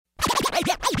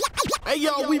Hey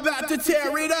yo, we about to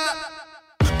tear it up.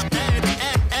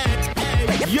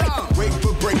 Yo,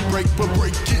 break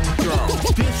it down.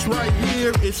 This right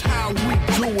here is how we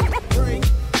do it. Break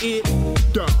it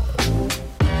down.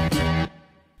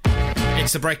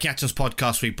 It's the Breaking Atoms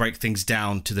podcast where we break things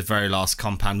down to the very last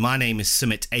compound. My name is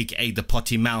Sumit, aka the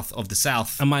Potty Mouth of the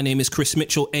South. And my name is Chris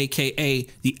Mitchell, aka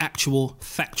the Actual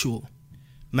Factual.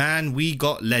 Man, we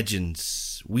got legends.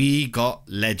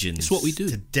 It's what we do.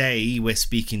 Today we're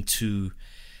speaking to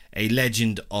a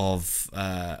legend of...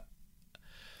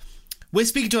 We're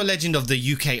speaking to a legend of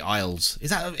the UK Isles.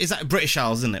 Is that British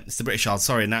Isles, isn't it? It's the British Isles.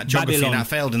 Sorry, and that geography Babylon. and that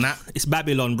failed in that. It's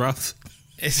Babylon, bruv.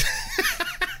 It's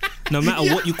No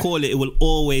matter what you call it, it will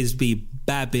always be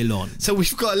Babylon. So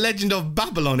we've got a legend of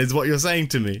Babylon, is what you're saying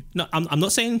to me. No, I'm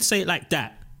not saying say it like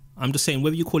that. I'm just saying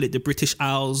whether you call it the British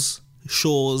Isles,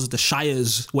 Shores, the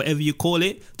Shires, whatever you call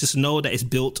it, just know that it's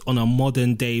built on a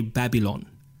modern day Babylon.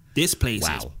 This place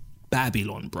is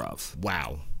Babylon, bruv.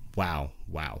 Wow.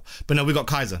 But no, we got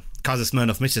Kaiser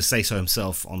Smirnoff, Mr. Say So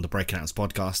himself, on the Breaking Atoms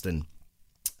podcast, and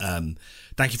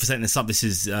thank you for setting this up. This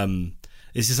is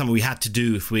something we had to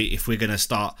do if we're going to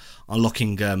start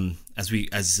unlocking, as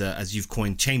you've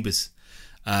coined, chambers.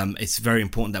 It's very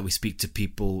important that we speak to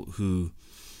people who've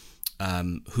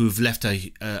left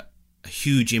a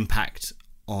huge impact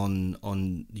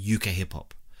on UK hip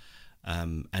hop.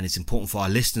 And it's important for our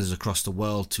listeners across the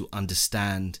world to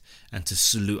understand and to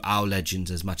salute our legends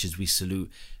as much as we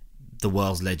salute the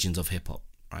world's legends of hip hop,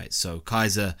 right? So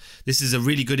Kaiser, this is a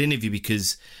really good interview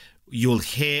because you'll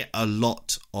hear a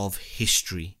lot of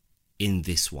history in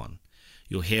this one.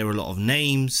 You'll hear a lot of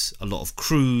names, a lot of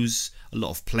crews, a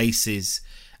lot of places,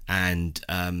 and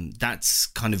that's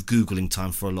kind of Googling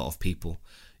time for a lot of people.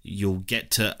 You'll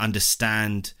get to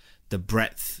understand the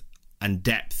breadth and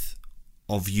depth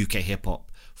of UK hip hop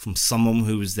from someone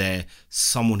who was there,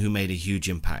 someone who made a huge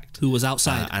impact, Who was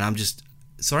outside. and I'm just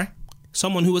sorry.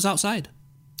 Someone who was outside.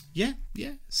 Yeah,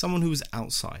 someone who was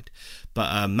outside.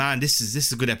 But man, this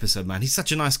is a good episode, man. He's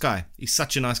such a nice guy.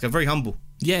 Very humble.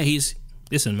 Yeah,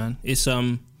 listen, man. It's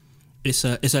a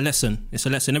lesson. It's a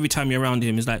lesson. Every time you're around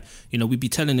him, it's like, we'd be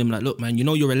telling him like, look, man,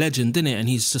 you're a legend, innit? And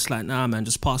he's just like, nah, man,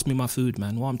 just pass me my food,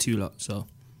 man. Well, I'm too lot. So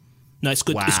no, it's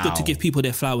good. Wow. It's good to give people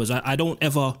their flowers. I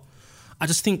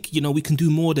just think, we can do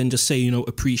more than just say,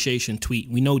 appreciation tweet.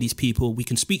 We know these people. We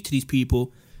can speak to these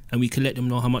people and we can let them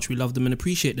know how much we love them and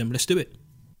appreciate them. Let's do it.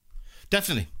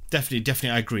 Definitely.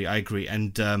 I agree.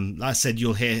 And like I said,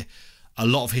 you'll hear a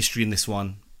lot of history in this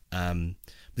one.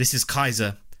 This is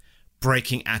Kaiser,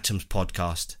 Breaking Atoms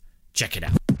podcast. Check it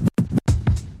out.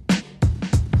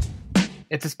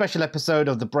 It's a special episode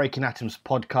of the Breaking Atoms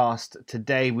podcast.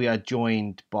 Today we are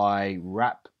joined by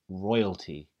rap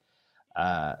royalty.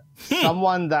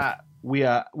 Someone that we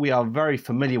are very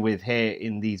familiar with here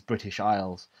in these British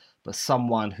Isles, but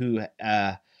someone who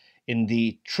in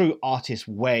the true artist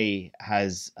way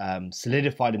has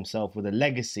solidified himself with a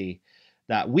legacy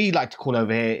that we like to call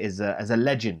over here as a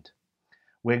legend.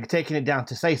 We're taking it down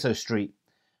to Say So Street.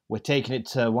 We're taking it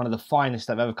to one of the finest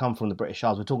that have ever come from the British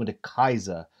Isles. We're talking to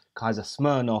Kaiser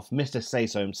Smirnoff, Mr. Say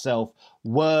So himself.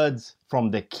 Words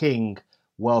from the king.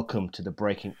 Welcome to the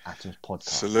Breaking Atoms podcast.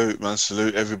 Salute, man.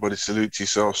 Salute everybody. Salute to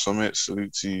yourself, Summit.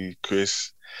 Salute to you,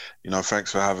 Chris.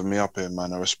 Thanks for having me up here,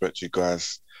 man. I respect you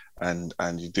guys. And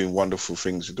you're doing wonderful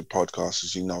things with the podcast.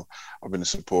 As you know, I've been a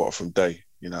supporter from day.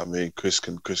 You know what I mean? Chris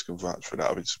can vouch for that.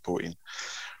 I've been supporting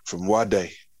from one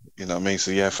day. You know what I mean?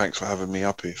 So, yeah, thanks for having me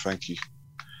up here. Thank you.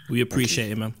 We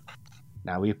appreciate it, man.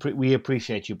 Now, we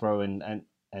appreciate you, bro. And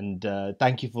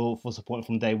thank you for supporting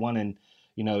from day one. And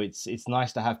it's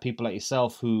nice to have people like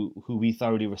yourself who we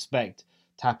thoroughly respect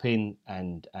tap in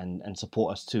and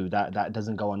support us too. That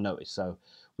doesn't go unnoticed. So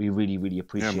we really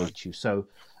appreciate you. So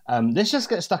let's just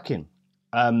get stuck in.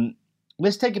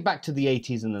 Let's take it back to the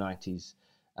 80s and the 90s.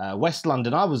 West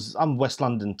London. I'm West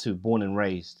London too, born and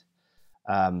raised.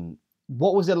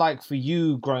 What was it like for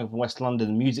you growing up in West London,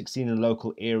 the music scene in the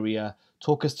local area?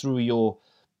 Talk us through your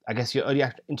early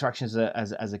interactions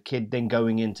as a kid, then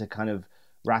going into kind of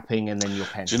rapping and then your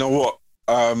pen. Do you know what?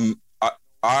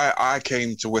 I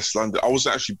came to West London. I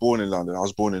wasn't actually born in London. I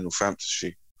was born in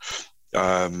Northamptonshire,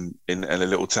 in a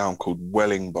little town called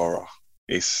Wellingborough.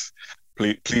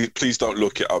 Please don't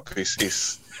look it up.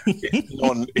 It's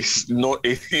not.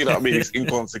 You know what I mean? It's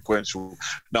inconsequential.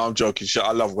 No, I'm joking.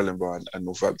 I love Wellingborough and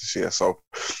Northamptonshire. So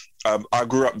I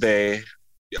grew up there.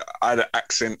 I had an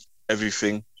accent,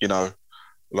 everything.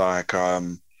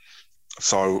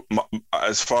 So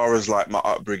as far as like my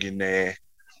upbringing there,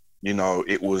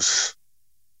 it was,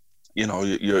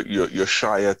 your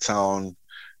Shire town,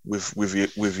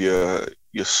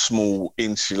 your small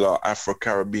insular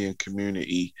Afro-Caribbean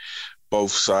community.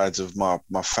 Both sides of my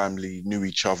family knew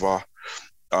each other.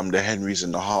 The Henrys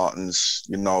and the Hartons,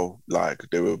 you know, like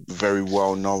they were very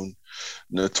well known,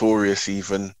 notorious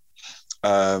even.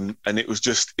 And it was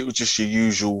just your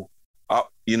usual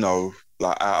you know,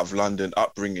 like out of London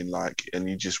upbringing, like, and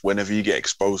you just, whenever you get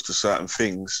exposed to certain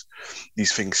things,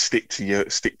 these things stick to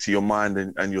your mind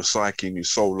and your psyche and your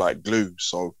soul like glue.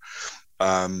 So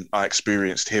I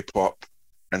experienced hip hop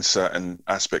and certain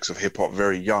aspects of hip hop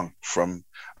very young from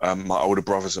my older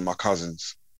brothers and my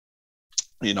cousins.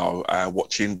 You know,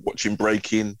 watching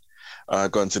breaking,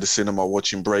 going to the cinema,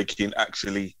 watching breaking,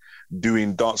 actually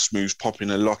doing dance moves, popping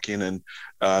and locking,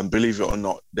 and believe it or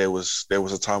not, there was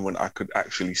a time when I could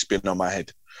actually spin on my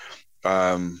head.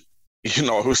 You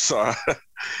know, so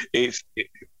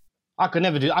I could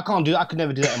never do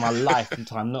that in my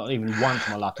lifetime, not even once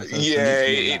in my life.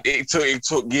 Yeah, it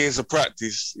took years of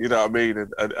practice, you know what I mean?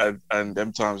 And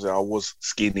them times that I was a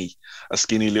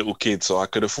skinny little kid, so I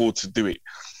could afford to do it,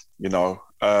 you know.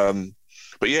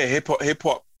 But yeah, hip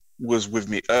hop was with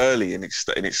me early, and it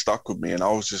stuck with me, and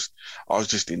I was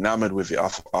just enamored with it. I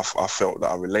felt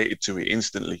that I related to it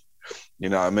instantly, you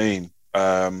know what I mean?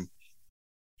 I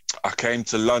came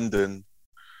to London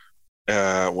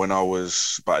when I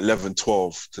was about 11,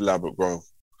 12 to Ladbroke Grove.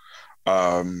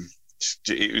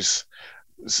 It was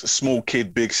a small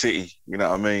kid, big city, you know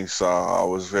what I mean? So I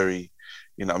was very,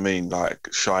 you know what I mean, like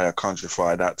shy,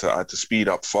 countrified. I had to speed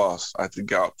up fast. I had to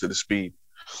get up to the speed.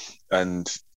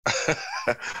 And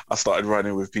I started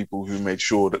running with people who made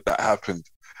sure that happened.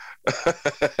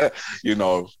 You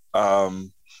know,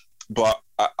 but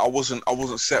I wasn't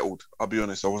settled. I'll be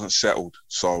honest, I wasn't settled.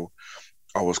 So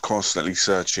I was constantly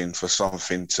searching for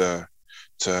something to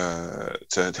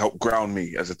help ground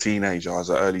me as a teenager, as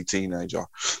an early teenager.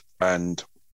 And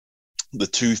the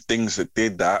two things that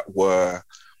did that were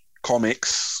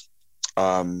comics,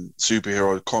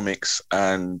 superhero comics,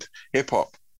 and hip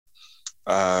hop.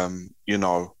 You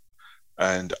know,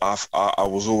 and I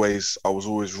was always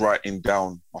writing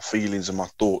down my feelings and my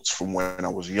thoughts from when I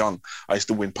was young. I used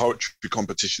to win poetry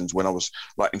competitions when I was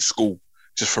like in school,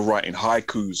 just for writing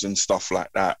haikus and stuff like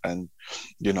that, and,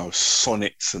 you know,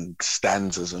 sonnets and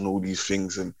stanzas and all these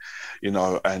things, and, you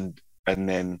know, and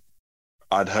then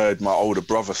I'd heard my older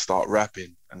brother start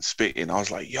rapping and spitting. I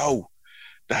was like, yo,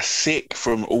 that's sick,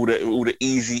 from all the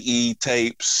Eazy-E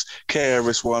tapes,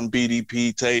 KRS-One,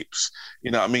 BDP tapes,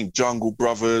 you know what I mean, Jungle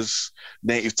Brothers,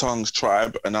 Native Tongues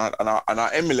Tribe, and I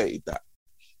emulated that.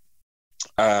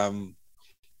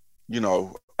 You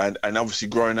know, and obviously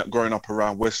growing up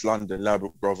around West London,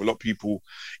 Ladbroke Grove, a lot of people,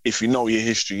 if you know your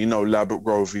history, you know Ladbroke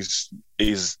Grove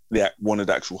is one of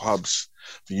the actual hubs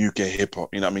for UK hip hop.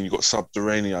 You know what I mean? You got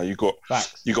Subterranea,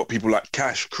 you got people like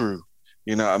Cash Crew,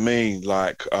 you know what I mean?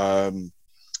 Like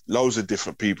loads of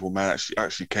different people, man,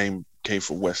 actually came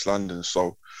from West London.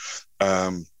 So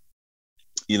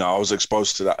you know, I was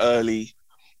exposed to that early.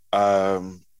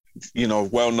 You know,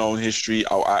 well-known history.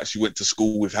 I actually went to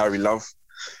school with Harry Love.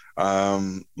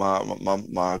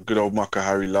 My good old mucker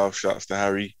Harry Love, shouts to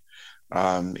Harry.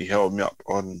 He held me up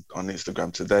on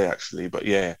Instagram today, actually. But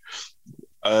yeah,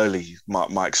 early,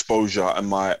 my exposure and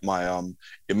my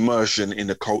immersion in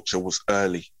the culture was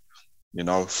early, you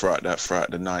know, throughout the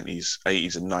 90s,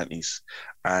 80s and 90s.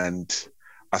 And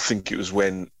I think it was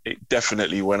when I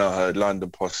heard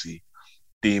London Posse,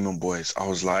 Demon Boys, I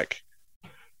was like,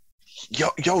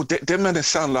 yo, them men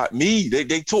sound like me.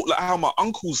 They talk like how my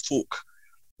uncles talk.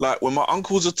 Like when my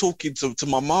uncles are talking to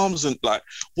my moms, and like,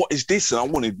 what is this? And I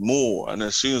wanted more. And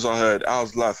as soon as I heard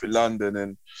How's Life in London,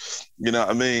 and you know what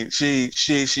I mean, she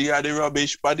had the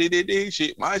rubbish, but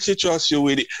she might trust you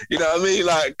with it. You know what I mean?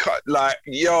 Like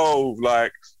yo,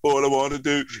 like all I want to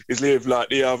do is live like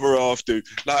the other half do.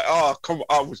 Like, oh come on,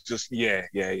 I was just yeah.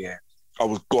 I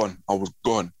was gone.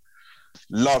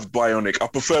 Loved Bionic. I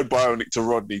preferred Bionic to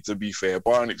Rodney, to be fair.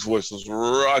 Bionic's voice was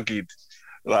rugged.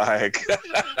 Like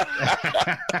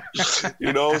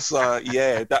you know, so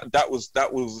yeah, that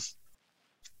was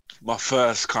my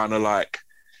first kind of like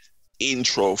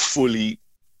intro fully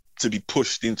to be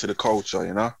pushed into the culture,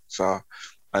 you know. So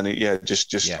and I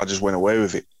just went away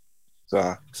with it.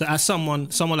 So as someone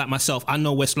like myself, I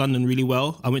know West London really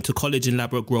well. I went to college in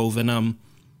Ladbroke Grove, and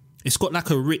it's got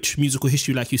like a rich musical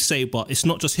history, like you say, but it's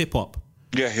not just hip hop.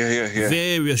 Yeah.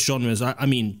 Various genres. I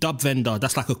mean, Dub Vendor,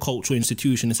 that's like a cultural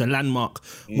institution. It's a landmark.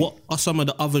 What are some of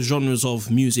the other genres of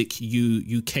music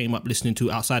you came up listening to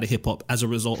outside of hip hop as a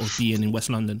result of being in West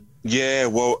London? Yeah,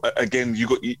 well, again, you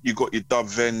got your Dub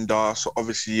Vendor. So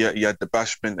obviously, you had the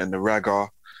Bashment and the Ragga,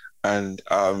 and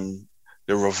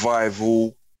the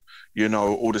Revival. you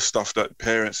know, all the stuff that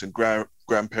parents and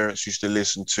grandparents used to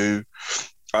listen to.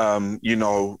 You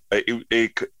know,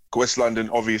 West London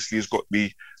obviously has got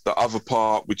the other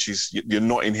part, which is your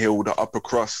Notting Hill, the upper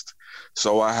crust.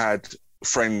 So I had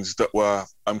friends that were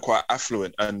quite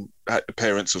affluent and had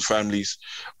parents and families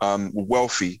were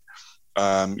wealthy.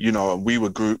 You know, and we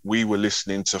were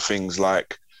listening to things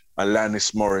like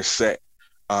Alanis Morissette,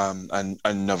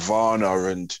 and Nirvana,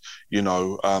 and you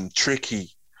know,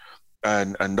 Tricky,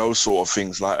 and those sort of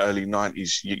things, like early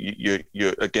 90s.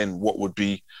 You again, what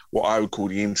I would call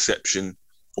the inception,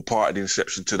 or part of the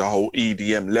inception to the whole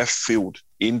EDM left field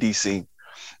indie scene.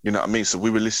 You know what I mean? So we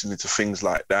were listening to things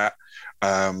like that.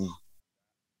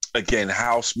 Again,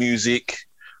 house music.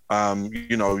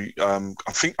 You know, I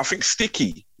think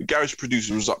Sticky, the garage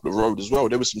producer, was up the road as well.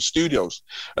 There were some studios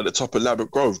at the top of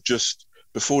Ladbroke Grove, just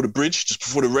before the bridge, just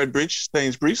before the Red Bridge,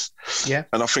 Sainsbury's. Yeah.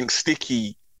 And I think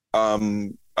Sticky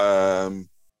had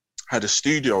a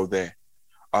studio there.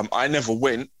 I never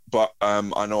went, but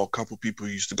I know a couple of people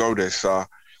who used to go there. So,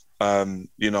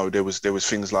 you know, there was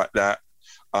things like that.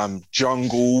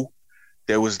 Jungle.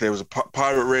 There was a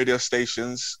pirate radio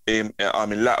stations in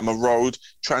Latimer Road,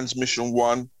 Transmission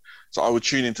One. So I would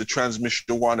tune into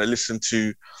Transmission One and listen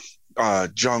to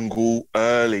Jungle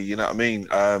early. You know what I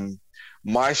mean?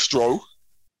 Maestro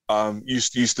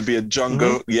used to be a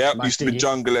jungle. Mm-hmm. Yeah, used to be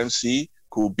jungle MC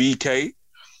called BK.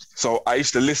 So I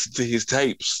used to listen to his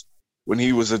tapes when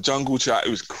he was a jungle chat. It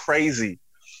was crazy.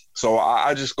 So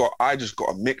I just got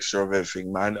a mixture of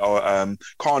everything, man.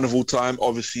 Carnival time,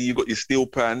 obviously, you got your steel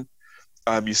pan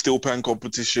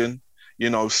competition. You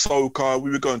know, soca.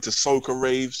 We were going to soca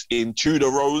raves in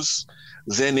Tudor Rose,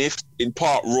 Zenith, in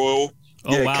Park Royal.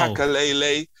 Oh, yeah, wow.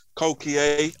 Kakalele,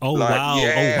 Kokie. Oh, like, wow.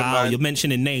 Yeah, oh, wow. Man. You're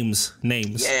mentioning names.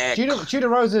 Yeah. Tudor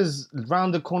Rose is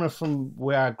round the corner from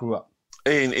where I grew up.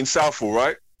 In Southall,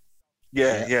 right?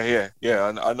 Yeah.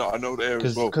 I know the area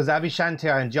as well. Because Abby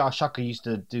Shantia and Jar Shaka used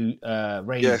to do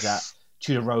raves at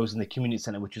Tudor Rose in the community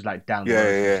centre, which was like down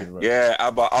the road. Yeah.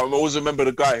 Abba. I always remember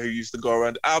the guy who used to go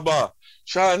around, Abba,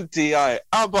 Shanti,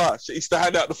 Abba. She used to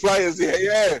hand out the flyers.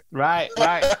 Yeah. Right.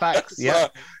 Facts. So,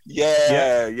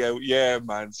 yeah,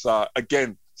 man. So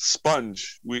again,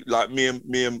 sponge. We like me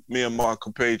and my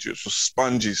compatriots were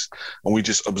sponges, and we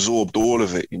just absorbed all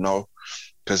of it, you know.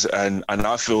 And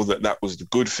I feel that was the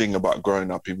good thing about growing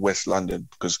up in West London,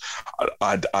 because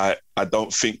I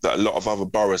don't think that a lot of other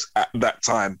boroughs at that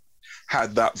time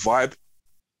had that vibe.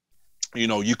 You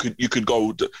know, you could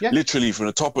go literally from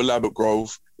the top of Ladbroke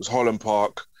Grove, was Holland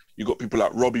Park. You got people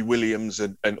like Robbie Williams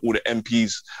and all the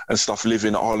MPs and stuff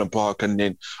living at Holland Park, and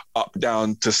then up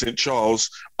down to St Charles,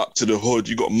 up to the hood.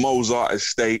 You got Mozart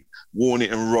Estate,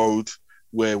 Warnington Road,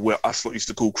 where us lot used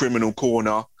to call Criminal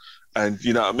Corner. And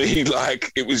you know what I mean?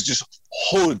 Like, it was just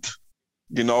hood,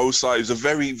 you know? So it was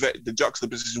the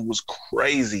juxtaposition was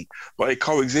crazy, but it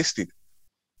coexisted.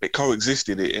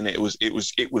 And it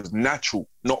was natural,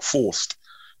 not forced,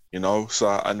 you know? So,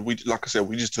 and we, like I said,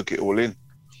 we just took it all in,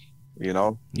 you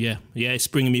know? Yeah, it's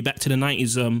bringing me back to the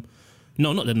 90s.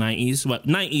 No, not the 90s, but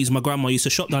 90s, my grandma used to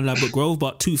shop down Ladbroke Grove,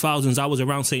 but 2000s, I was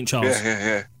around St. Charles.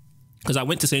 Yeah. Because I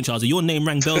went to St. Charles, and your name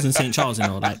rang bells in St. Charles, you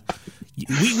know, like...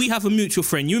 We have a mutual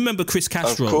friend. You remember Chris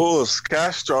Castro? Of course,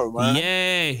 Castro, man.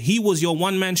 Yeah, he was your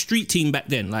one-man street team back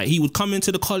then. Like, he would come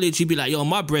into the college, he'd be like, yo,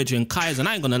 my brethren, Kaiser, and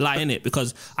I ain't gonna lie in it,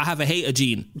 because I have a hater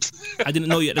gene. I didn't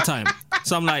know you at the time.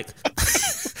 So I'm like,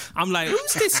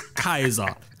 who's this Kaiser?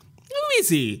 Who is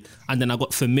he? And then I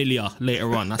got familiar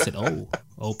later on. I said, oh,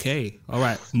 okay. All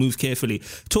right, move carefully.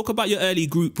 Talk about your early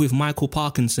group with Michael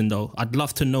Parkinson, though. I'd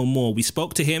love to know more. We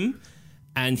spoke to him,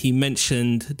 and he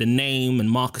mentioned the name,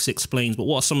 and Marcus Explains, but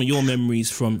what are some of your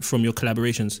memories from your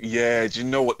collaborations? Yeah, do you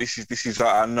know what this is?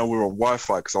 I know we're on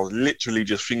Wi-Fi, because I was literally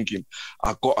just thinking,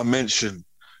 I've got to mention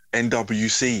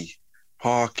NWC,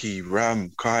 Parky,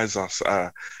 Ram, Kaiser,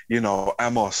 you know,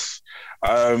 Amos.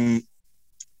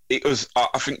 It was,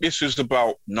 I think this was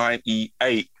about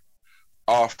 98,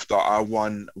 after I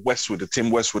won Westwood, the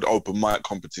Tim Westwood open mic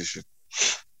competition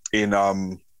in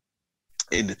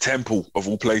the Temple, of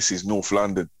all places, North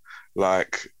London.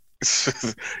 Like,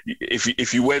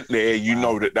 if you went there, you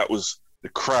know that was the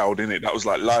crowd, innit? That was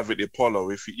like live at the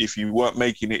Apollo. If you weren't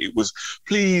making it, it was,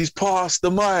 please pass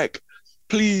the mic.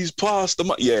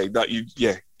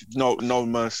 Yeah, no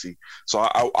mercy. So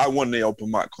I won the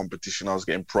open mic competition. I was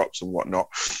getting props and whatnot,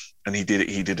 and he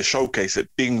did a showcase at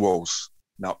Dingwalls.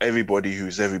 Now everybody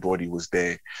was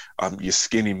there. Your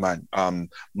Skinny Man,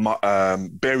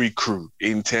 Berry Crew,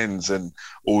 Intens, and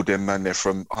all them man. They're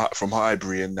from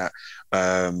Highbury and that.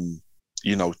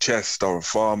 You know, Chester and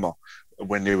Farmer,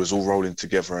 when they was all rolling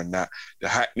together and that. The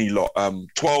Hackney lot,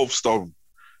 12 Stone,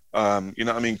 You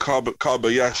know what I mean?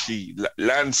 Kabayashi,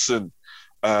 Lanson,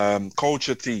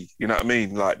 Culture T, you know what I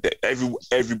mean? Like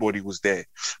everybody was there.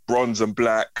 Bronze and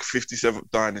Black, 57th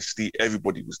Dynasty,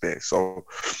 everybody was there. So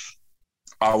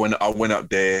I went up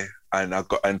there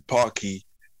and Parky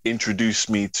introduced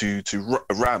me to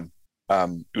Ram.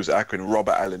 It was acronym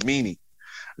Robert Alamini.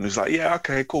 And he was like, yeah,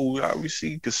 okay, cool. We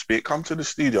see you can spit. Come to the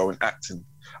studio in Acton.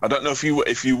 I don't know if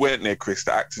you went there, Chris,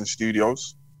 the Acton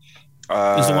Studios.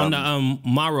 It's the one that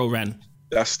Maro ran.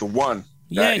 That's the one.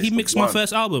 Yeah, he mixed my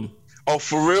first album. Oh,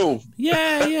 for real?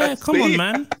 Yeah. Come on,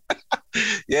 man.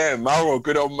 Yeah, Maro,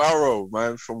 good old Maro,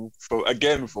 man. From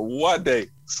one day.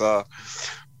 So,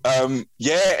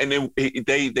 yeah, and then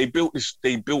they built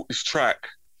this track.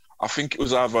 I think it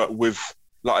was either with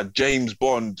like a James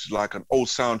Bond, like an old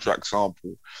soundtrack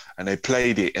sample, and they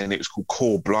played it, and it was called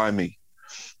Core Blimey,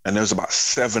 and there was about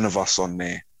 7 of us on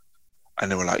there, and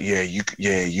they were like, you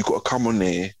got to come on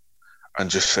there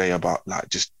and just say about like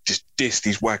just diss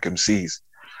these whack MCs,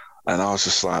 and I was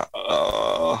just like,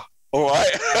 all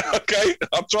right, okay,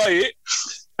 I'll try it,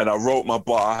 and I wrote my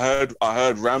bar. I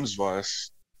heard Ram's verse.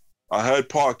 I heard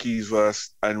Parky's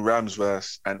verse and Ram's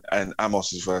verse and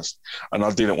Amos's verse, and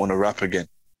I didn't want to rap again.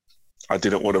 I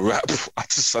didn't want to rap. I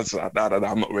was like, no,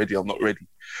 I'm not ready.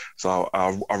 So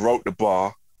I wrote the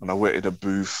bar and I went in the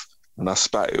booth and I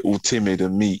spat it all timid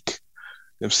and meek.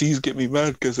 MCs get me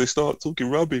mad because they start talking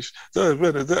rubbish. And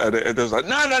they was like,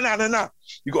 no.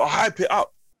 You got to hype it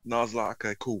up. And I was like,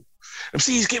 okay, cool.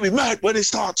 MCs get me mad when they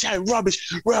start chatting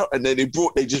rubbish. And then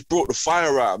they just brought the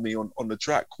fire out of me on the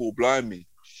track called Blind Me.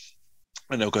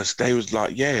 And they was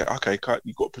like, yeah, okay,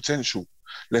 you got potential.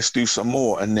 Let's do some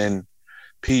more. And then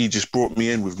P just brought me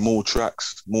in with more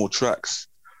tracks.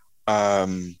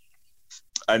 And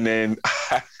then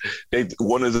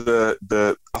one of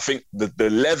the I think the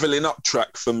leveling up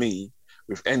track for me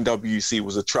with NWC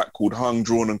was a track called Hung,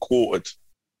 Drawn and Quartered.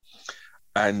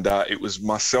 And it was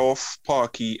myself,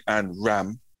 Parky and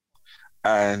Ram.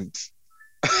 And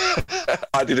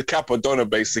I did a capadonna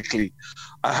basically.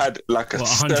 I had like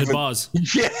 100 bars.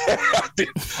 Yeah,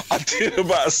 I did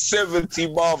about a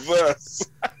 70 bar verse.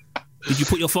 Did you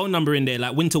put your phone number in there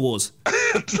like Winter Wars?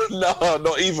 No,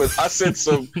 not even. I said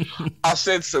some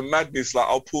madness like,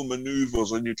 I'll pull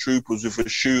maneuvers on your troopers with the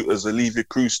shooters and leave your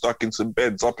crew stuck in some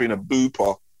beds up in a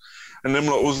booper. And then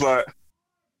I was like,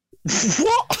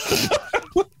 what?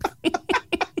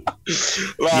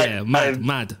 Like, yeah,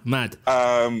 mad.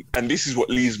 And this is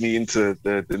what leads me into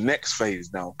the next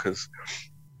phase now, because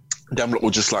them lot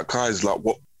were just like, guys, like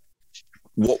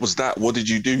what was that? What did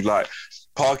you do? Like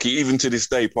Parky, even to this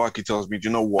day, Parky tells me, do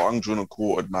you know what? I'm drawn and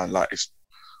quartered, man. Like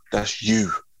that's you.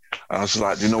 And I was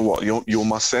like, do you know what? You're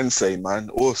my sensei, man.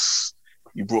 Us.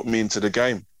 You brought me into the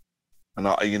game. And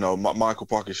Michael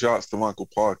Parky, shouts to Michael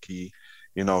Parky.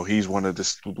 You know, he's one of the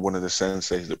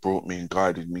senseis that brought me and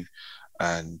guided me,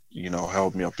 and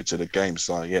held me up into the game.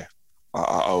 So yeah,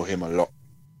 I owe him a lot.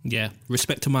 Yeah,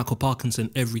 respect to Michael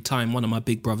Parkinson every time. One of my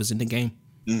big brothers in the game.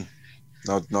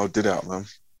 No, did out, man.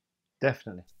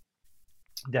 Definitely.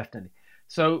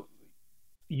 So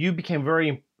you became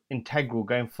very integral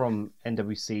going from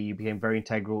NWC. You became very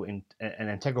integral in an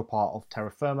integral part of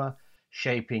Terra Firma,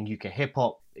 shaping UK hip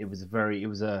hop. It was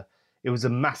a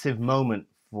massive moment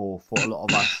for a lot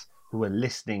of us who were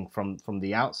listening from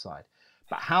the outside.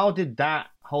 But how did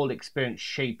that whole experience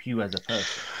shape you as a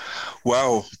person?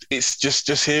 Well, it's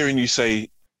just hearing you say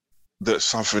that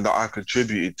something that I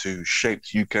contributed to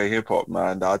shaped UK hip hop,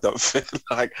 man. I don't feel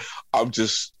like I'm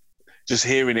just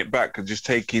hearing it back and just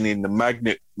taking in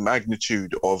the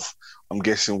magnitude of, I'm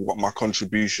guessing, what my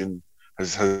contribution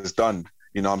has done.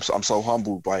 I'm so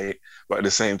humbled by it, but at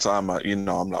the same time,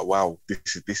 I'm like, wow,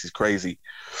 this is crazy.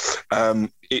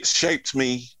 It shaped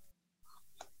me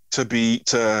to be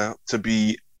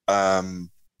a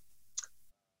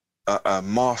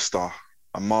master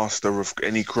of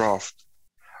any craft.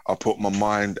 I put my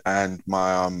mind and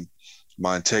my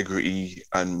integrity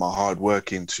and my hard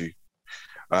work into.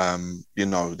 There's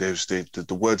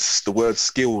the word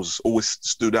skills always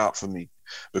stood out for me,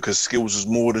 because skills was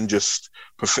more than just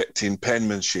perfecting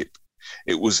penmanship.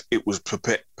 It was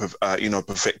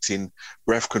perfecting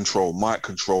breath control, mic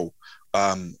control,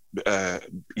 to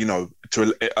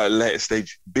a later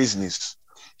stage business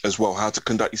as well, how to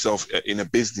conduct yourself in a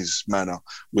business manner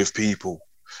with people,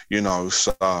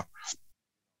 so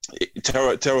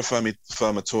Terra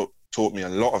Firma taught me a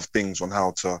lot of things on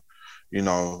how to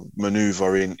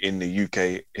maneuver in the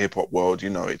UK hip hop world.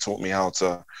 It taught me how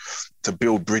to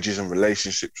build bridges and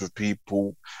relationships with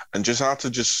people, and just how to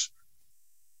just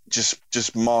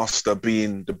master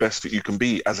being the best that you can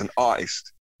be as an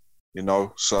artist.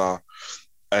 So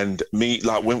And me,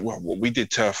 like when we did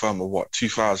Terra Firma,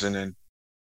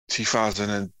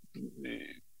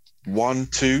 2001,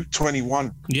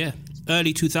 21. Yeah,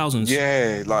 early 2000s.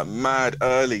 Yeah, like mad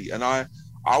early. And I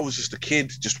was just a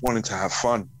kid just wanting to have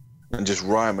fun and just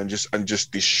rhyme and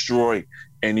just destroy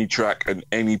any track and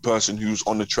any person who's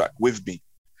on the track with me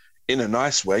in a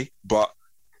nice way. But,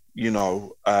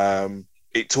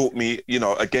 it taught me,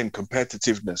 again,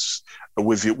 competitiveness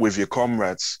with your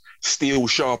comrades. Steel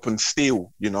sharpens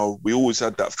steel. We always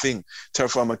had that thing. Terra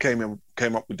Firma came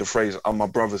up with the phrase, "I'm my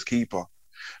brother's keeper,"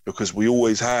 because we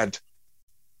always had,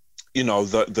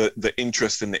 the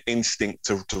interest and the instinct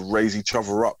to raise each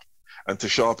other up and to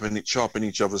sharpen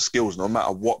each other's skills, no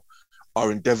matter what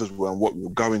our endeavors were and what we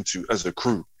were going to as a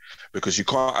crew. Because you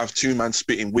can't have two men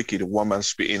spitting wicked and one man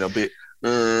spitting a bit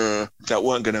that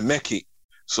weren't gonna make it.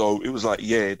 So it was like,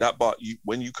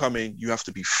 when you come in, you have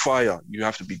to be fire, you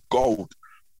have to be gold.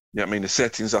 You know what I mean? The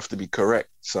settings have to be correct.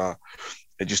 So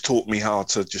it just taught me how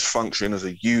to just function as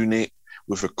a unit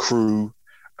with a crew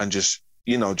and just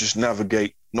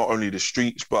navigate not only the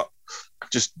streets, but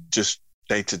just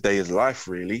day to day as life,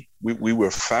 really. We were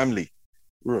a family.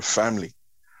 We were a family,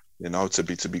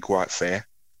 to be quite fair,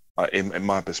 in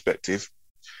my perspective.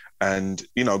 And,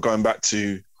 going back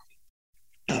to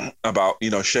about,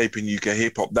 shaping UK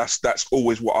hip hop, that's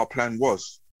always what our plan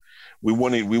was. We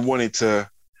wanted to,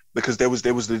 because there was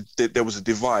a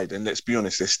divide, and let's be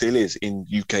honest, there still is in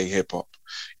UK hip hop,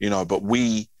 but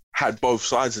we had both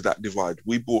sides of that divide.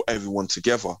 We brought everyone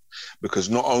together because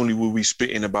not only were we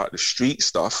spitting about the street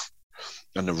stuff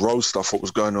and the road stuff, what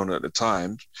was going on at the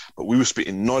time, but we were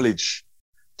spitting knowledge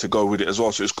to go with it as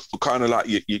well. So it's kind of like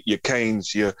your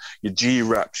Kanes, your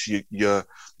G-Raps, your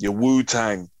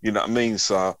Wu-Tang, you know what I mean?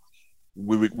 So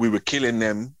we were killing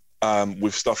them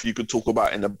with stuff you could talk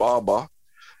about in a barber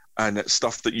and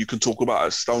stuff that you can talk about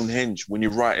at Stonehenge when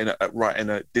you're writing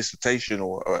a dissertation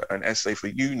or an essay for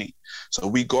uni. So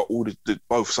we got all the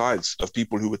both sides of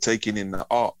people who were taking in the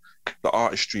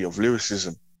artistry of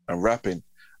lyricism and rapping,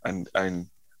 and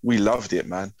we loved it,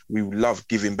 man. We loved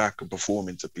giving back and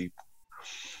performing to people.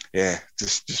 Yeah,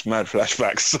 just mad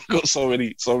flashbacks. I've got so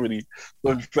many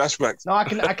flashbacks. No, I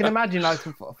can imagine, like,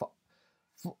 for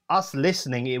us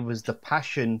listening, it was the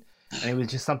passion, and it was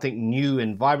just something new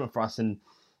and vibrant for us. And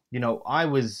I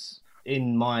was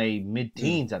in my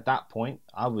mid-teens at that point.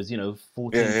 I was 14,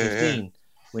 15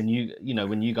 when you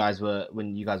guys were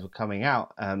coming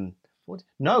out.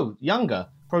 No, younger,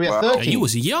 probably at 13. You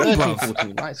was young, bro.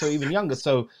 14, right? So even younger.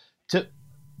 So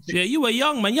yeah, you were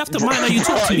young, man. You have to mind how you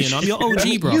talk to me, I'm your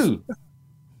OG, bro.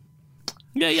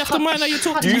 Yeah, you have to mind how you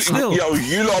talk to me still. Yo,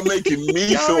 you lot making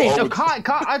me feel old.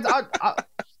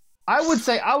 I would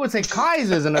say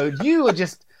Kaiser's an OG.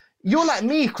 You're like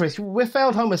me, Chris. We're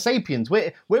failed Homo sapiens.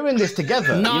 We're in this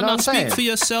together. No, speak for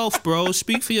yourself, bro.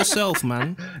 Speak for yourself,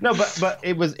 man. No, but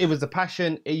it was a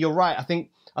passion. You're right. I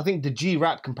think the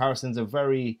G-Rap comparison's a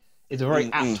very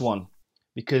apt one,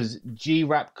 because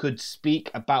G-Rap could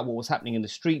speak about what was happening in the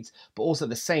streets, but also at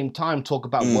the same time talk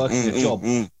about working a job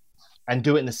and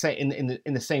do it in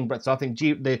the same breath. So I think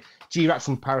the G-Rap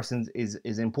comparisons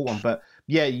is important. But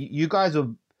yeah, you guys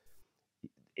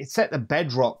it set the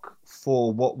bedrock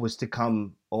for what was to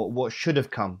come, or what should have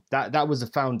come. That was the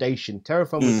foundation. Terra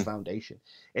Firma was the foundation.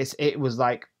 It was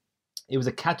a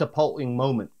catapulting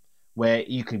moment where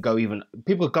you could go, even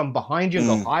people could come behind you and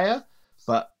go higher,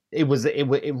 but it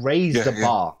raised the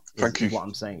bar. Thank you. What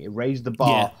I'm saying, it raised the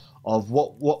bar of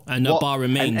what and the bar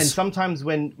remains. And sometimes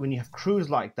when you have crews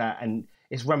like that, and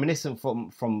it's reminiscent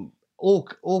from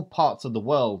all parts of the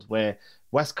world, where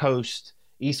West Coast,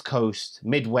 East Coast,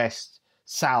 Midwest,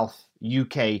 South,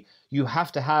 UK, you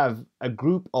have to have a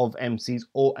group of MCs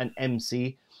or an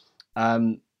MC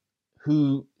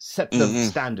who set the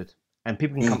standard, and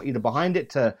people can come either behind it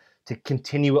to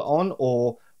continue it on,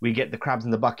 or we get the crabs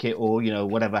in the bucket, or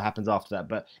whatever happens after that.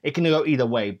 But it can go either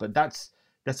way. But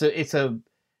it's a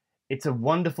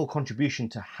wonderful contribution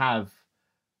to have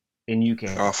in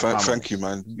UK. Oh, thank you,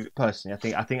 man. Personally,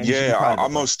 I think. Yeah, I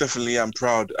most definitely am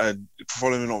proud. And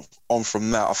following on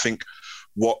from that, I think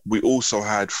what we also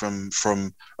had from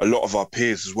a lot of our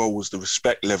peers as well was the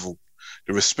respect level.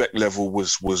 The respect level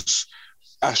was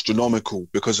astronomical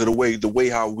because of the way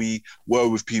how we were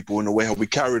with people and the way how we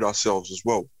carried ourselves as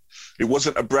well. It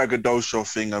wasn't a braggadocio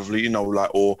thing of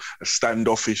or a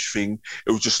standoffish thing.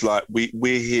 It was just like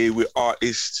we're here, we're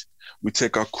artists, we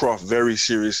take our craft very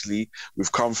seriously.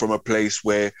 We've come from a place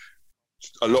where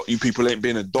a lot of you people ain't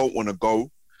been and don't want to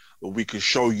go, but we can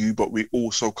show you. But we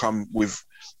also come with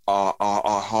our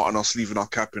heart on our sleeve and our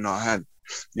cap in our hand.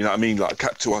 You know what I mean? Like a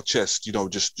cap to our chest.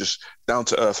 Just down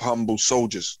to earth, humble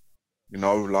soldiers.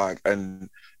 And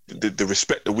the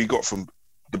respect that we got from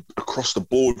across the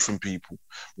board from people,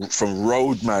 from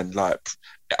roadman, like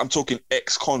I'm talking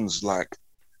ex-cons, like,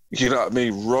 you know what I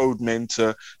mean, roadmen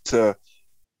to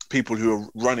people who are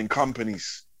running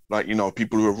companies, like, you know,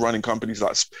 people who are running companies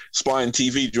like Spy and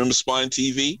TV. Do you remember Spy and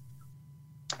TV?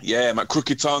 Yeah, man,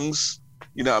 Crooked Tongues,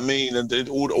 you know what I mean, and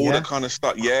all that kind of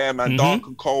stuff. Yeah, man, Dark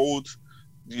and Cold.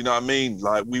 You know what I mean?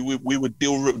 Like we would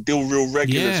deal real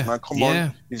regulars, man. Come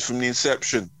on, it's from the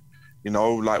inception. You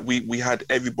know, like we had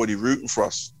everybody rooting for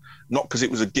us, not because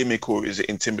it was a gimmick or is it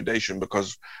intimidation,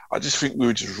 because I just think we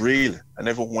were just real and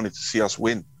everyone wanted to see us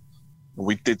win. And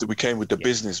we came with the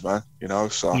business, man. You know,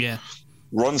 so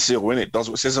Ron Seal, innit, does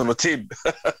what it says on the tin.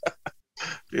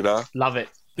 You know, love it.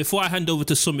 Before I hand over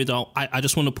to Summit, I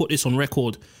just want to put this on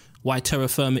record why Terra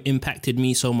Firma impacted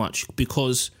me so much,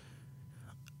 because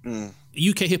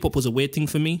UK hip hop was a weird thing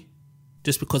for me,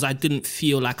 just because I didn't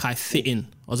feel like I fit in.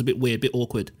 I was a bit weird, a bit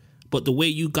awkward. But the way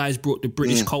you guys brought the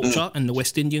British culture and the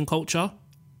West Indian culture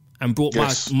and brought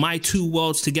my two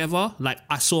worlds together, like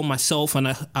I saw myself and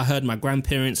I heard my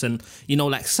grandparents and, you know,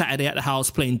 like Saturday at the house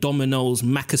playing dominoes,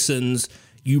 Mackesons.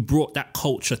 You brought that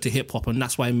culture to hip hop, and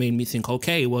that's why it made me think,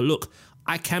 okay, well, look,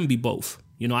 I can be both.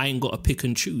 You know, I ain't got to pick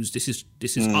and choose. This is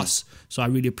us. So I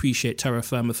really appreciate Terra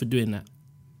Firma for doing that.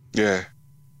 Yeah.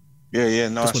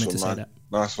 Nice just wanted one, to say man. that.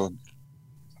 Nice one.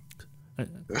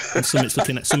 And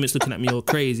Summit's looking at me all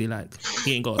crazy, like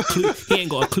he ain't got a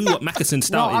clue what Mackeson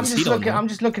style is. I'm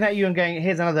just looking at you and going,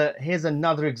 here's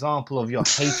another example of your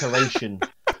hateration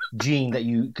gene that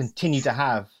you continue to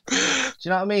have. Do you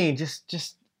know what I mean?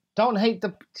 Just don't hate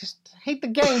just hate the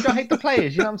game, don't hate the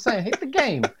players. You know what I'm saying? Hate the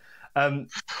game.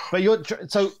 But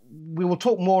so we will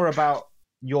talk more about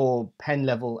your pen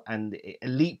level and the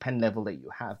elite pen level that you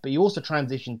have, but you also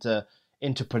transitioned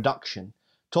into production.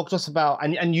 Talk to us about,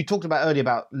 and you talked about earlier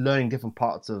about learning different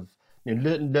parts of, you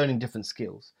know, learning different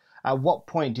skills. At what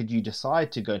point did you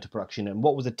decide to go into production, and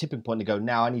what was the tipping point to go,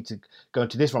 now I need to go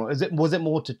into this one? Was it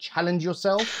more to challenge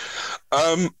yourself?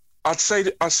 I'd say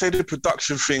the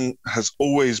production thing has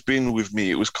always been with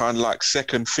me. It was kind of like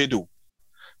second fiddle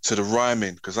to the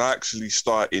rhyming, because I actually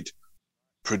started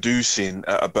producing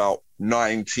at about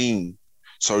 19.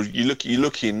 So you're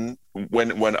looking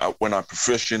when I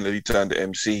professionally turned to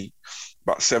MC,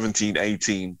 about 17,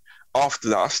 18. After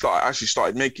that, I actually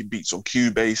started making beats on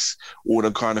Cubase, all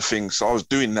the kind of things. So I was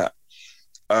doing that.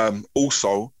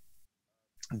 Also,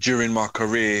 during my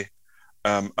career,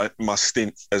 my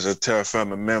stint as a Terra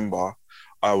Firma member,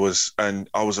 I was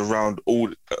around all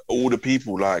the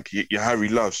people, like your Harry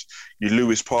Loves, your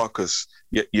Lewis Parkers,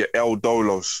 your El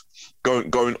Dolos,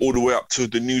 going all the way up to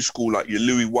the new school, like your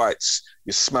Louis Whites,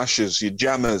 your Smashers, your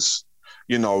Jammers,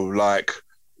 you know, like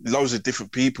loads of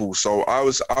different people. So I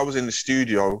was in the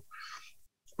studio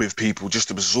with people, just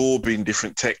absorbing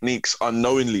different techniques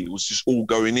unknowingly. It was just all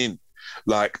going in,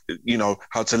 like, you know,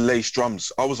 how to lace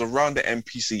drums. I was around the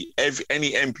MPC,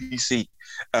 any MPC,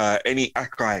 any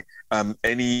Akai,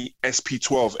 any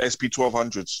SP12,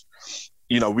 SP1200s.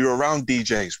 You know, we were around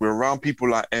DJs. We were around people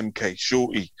like MK,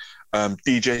 Shorty,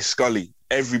 DJ Scully,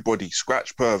 everybody,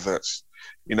 Scratch Perverts.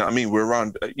 You know what I mean? We're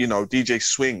around, you know, DJ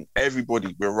Swing,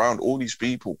 everybody. We're around all these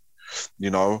people, you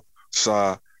know.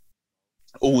 So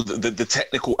all the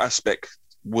technical aspect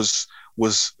was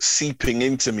seeping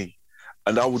into me.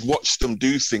 And I would watch them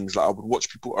do things, like I would watch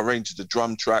people arrange the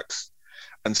drum tracks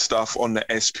and stuff on the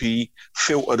SP,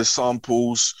 filter the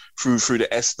samples through the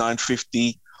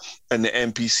S950 and the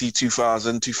MPC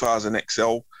 2000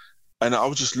 XL. And I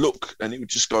would just look and it would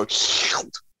just go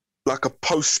like a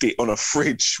Post-it on a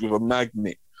fridge with a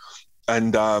magnet.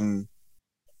 And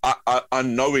I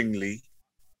unknowingly,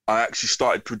 I actually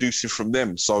started producing from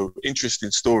them. So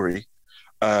interesting story.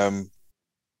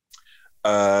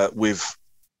 With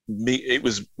me, it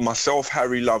was myself,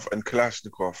 Harry Love, and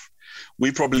Kalashnikov.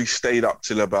 We probably stayed up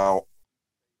till about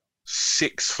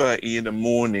 6:30 in the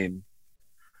morning,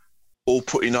 all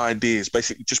putting ideas,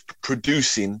 basically just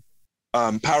producing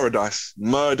Paradise,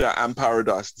 Murder and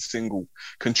Paradise, the single,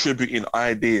 contributing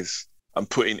ideas and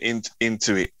putting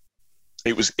into it.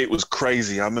 It was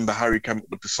crazy. I remember Harry came up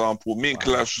with the sample. Me and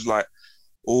Kalash was like,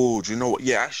 oh, do you know what?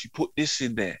 Yeah, actually put this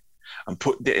in there. And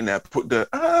put that in there, put the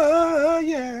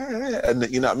yeah, and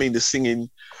you know what I mean, the singing,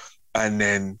 and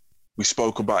then we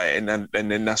spoke about it, and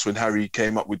then that's when Harry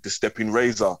came up with the Stepping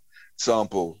Razor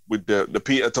sample with the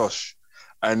Peter Tosh,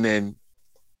 and then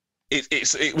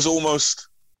it was almost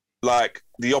like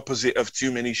the opposite of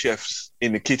Too Many Chefs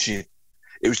in the Kitchen.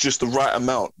 It was just the right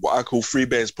amount, what I call Three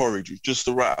Bears porridge. It was just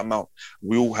the right amount.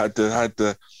 We all had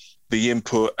the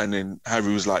input, and then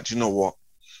Harry was like, do you know what?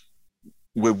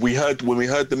 When we heard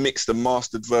the mixed and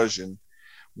mastered version,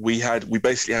 we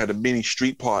basically had a mini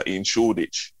street party in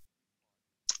Shoreditch.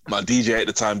 My DJ at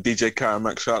the time, DJ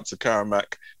Karamak, shout out to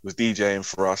Karamak, was DJing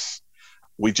for us.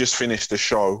 We just finished the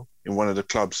show in one of the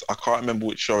clubs. I can't remember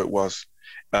which show it was.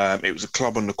 It was a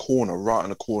club on the corner, right on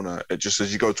the corner, just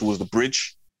as you go towards the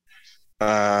bridge.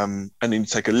 And then you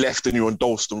take a left and you're on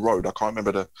Dalston Road. I can't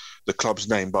remember the club's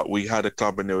name, but we had a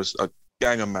club and there was a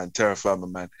gang of man, Terra Firma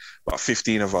man, about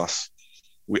 15 of us.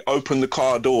 We opened the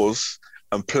car doors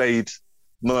and played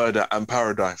Murder and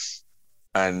Paradise.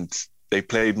 And they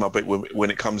played my bit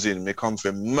when it comes in, and they come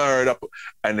from Murder,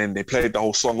 and then they played the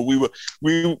whole song.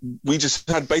 We just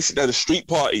had basically a street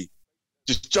party,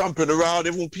 just jumping around.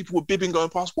 People were bibbing, going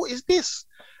past. What is this?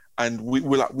 And we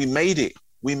were like, we made it.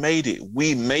 We made it.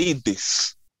 We made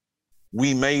this.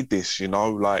 We made this, you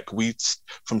know, like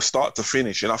from start to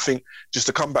finish. And I think, just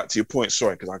to come back to your point,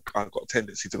 sorry, because I've got a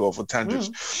tendency to go off on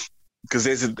tangents, because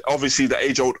there's obviously the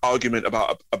age-old argument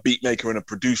about a beat maker and a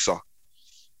producer.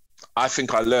 I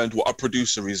think I learned what a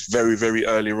producer is very, very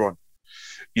early on.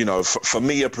 You know, for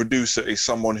me, a producer is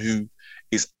someone who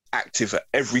is active at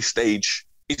every stage.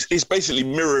 It's basically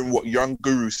mirroring what Young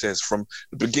Guru says, from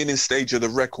the beginning stage of the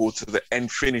record to the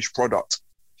end finished product.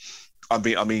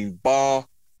 I mean, bar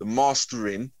the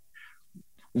mastering,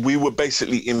 we were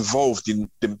basically involved in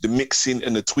the mixing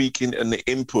and the tweaking and the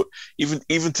input,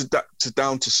 even to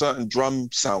down to certain drum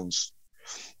sounds,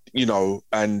 you know.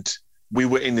 And we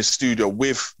were in the studio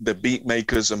with the beat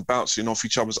makers and bouncing off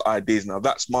each other's ideas. Now,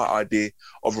 that's my idea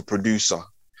of a producer.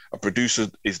 A producer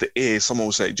is the ear. Someone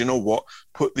will say, do you know what?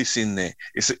 Put this in there.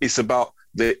 It's about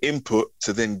the input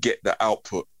to then get the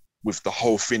output with the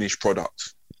whole finished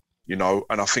product, you know?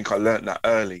 And I think I learned that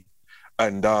early.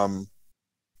 And I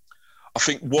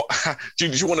think do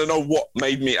you want to know what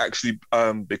made me actually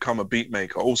become a beat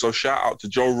maker? Also, shout out to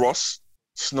Joe Ross,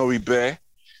 Snowy Bear.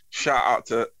 Shout out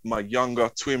to my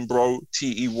younger twin bro,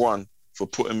 TE1, for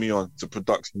putting me on to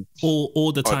production.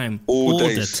 All the time. All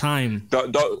the time.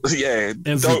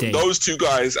 Every day. Those two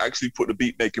guys actually put the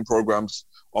beat making programs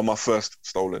on my first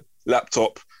stolen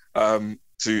laptop to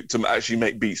actually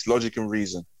make beats, Logic and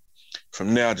Reason.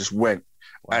 From there, I just went.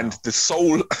 Wow. And the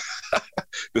sole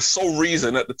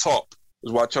reason at the top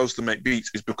is why I chose to make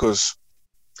beats is because,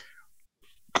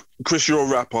 Chris, you're a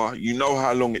rapper. You know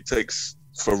how long it takes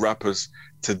for rappers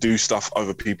to do stuff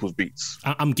over people's beats.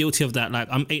 I'm guilty of that. Like,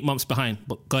 I'm 8 months behind,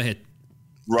 but go ahead.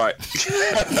 Right.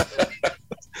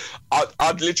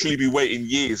 I'd literally be waiting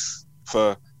years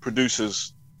for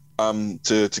producers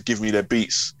to give me their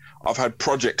beats. I've had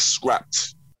projects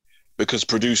scrapped because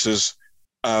producers,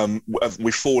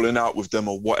 we've fallen out with them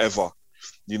or whatever,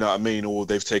 you know what I mean? Or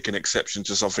they've taken exception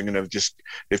to something and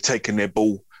they've taken their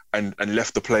ball and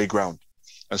left the playground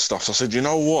and stuff. So I said, you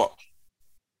know what?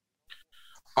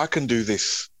 I can do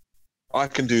this. I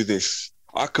can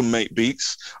make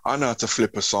beats. I know how to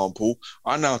flip a sample.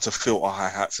 I know how to filter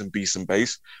hi-hats and bass and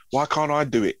bass. Why can't I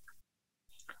do it?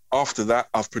 After that,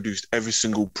 I've produced every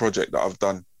single project that I've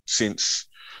done since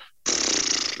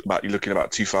you're looking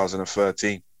about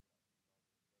 2013.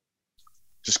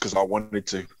 Just because I wanted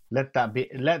to. Let that be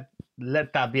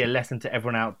a lesson to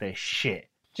everyone out there. Shit.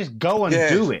 Just go and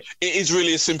do it. It is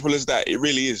really as simple as that. It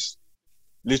really is.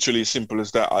 Literally as simple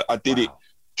as that. I did it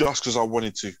just because I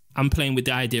wanted to. I'm playing with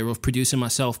the idea of producing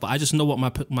myself, but I just know what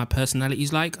my personality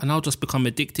is like, and I'll just become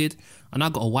addicted. And I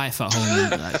got a wife at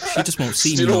home, like, she just won't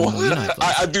see me no more. You know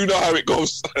I do know how it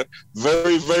goes,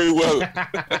 very, very well.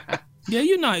 Yeah,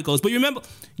 you know how it goes. But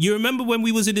you remember when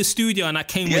we was in the studio and I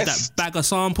came with that bag of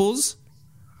samples,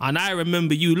 and I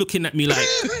remember you looking at me like,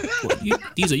 what,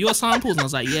 "These are your samples?" And I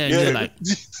was like, "Yeah." And you're like,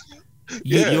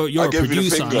 "You're a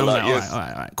producer." And I'm like, "All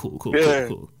right,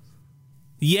 cool."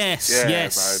 Yes.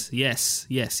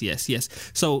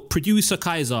 So, producer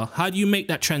Kaiser, how do you make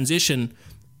that transition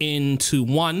into,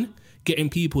 one, getting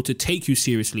people to take you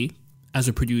seriously as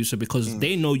a producer because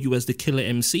they know you as the killer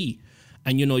MC,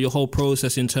 and you know your whole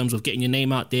process in terms of getting your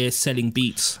name out there, selling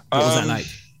beats? What was that like?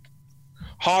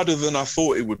 Harder than I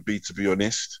thought it would be, to be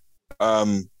honest.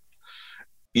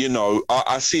 You know,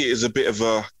 I see it as a bit of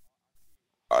a,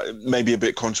 maybe a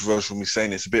bit controversial me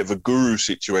saying it's a bit of a Guru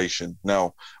situation.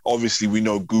 Now, obviously we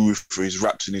know Guru for his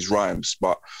raps and his rhymes,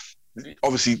 but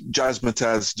obviously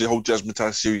Jazzmatazz, the whole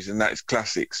Jazzmatazz series, and that is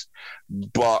classics.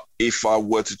 But if I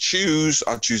were to choose,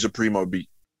 I'd choose a Primo beat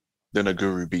than a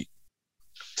Guru beat,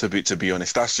 to be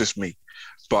honest. That's just me.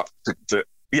 But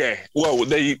well,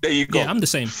 there you go. Yeah, I'm the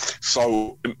same.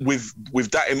 So with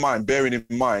that in mind, bearing in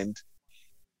mind,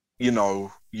 you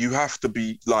know, you have to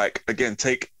be like, again,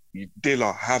 take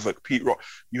Dilla, Havoc, Pete Rock.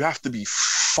 You have to be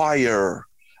fire,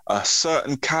 a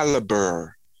certain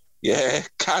caliber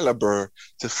caliber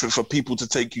for people to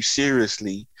take you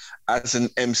seriously as an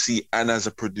MC and as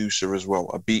a producer as well,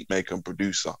 a beat maker and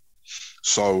producer.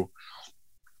 So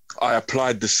I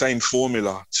applied the same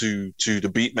formula to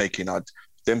the beat making.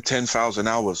 Them 10,000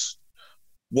 hours.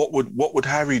 What would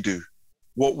Harry do?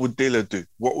 What would Dilla do?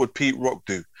 What would Pete Rock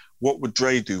do? What would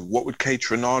Dre do? What would K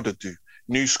Tronada do?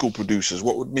 New school producers.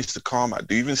 What would Mr. Carmack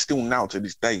do? Even still now to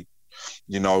this day,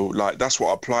 you know, like that's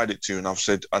what I applied it to. And I've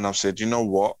said, you know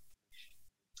what?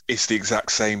 It's the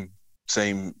exact same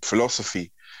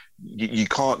philosophy. You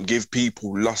can't give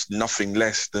people nothing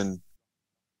less than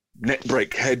neck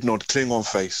break, head nod, Klingon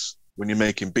face when you're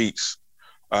making beats.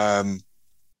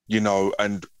 You know,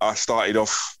 and I started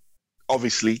off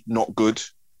obviously not good.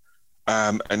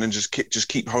 And then just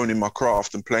keep honing my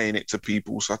craft and playing it to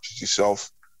people such as yourself.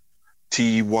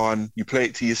 T1, you play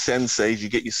it to your senseis, you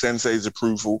get your sensei's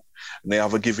approval, and they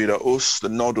either give you the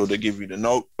nod, or they give you the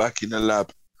note back in the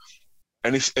lab.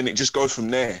 And it just goes from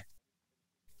there,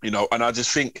 you know. And I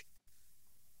just think,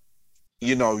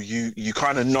 you know, you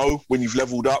kind of know when you've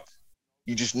leveled up.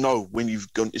 You just know when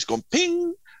it's gone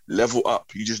ping, level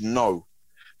up. You just know.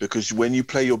 Because when you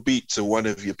play your beat to one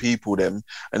of your people, and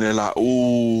they're like,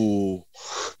 "Oh,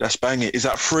 that's banging. Is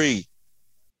that free?"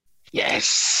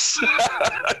 Yes,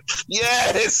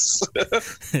 yes,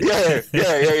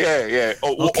 yeah.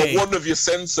 Or one of your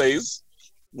senseis,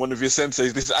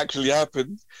 this actually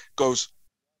happened. Goes,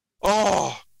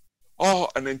 oh,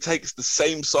 and then takes the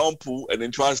same sample and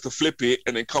then tries to flip it,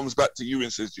 and then comes back to you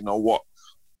and says, "You know what?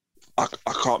 I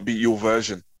can't beat your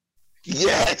version."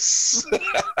 Yes.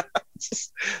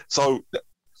 So,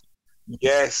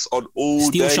 yes, on all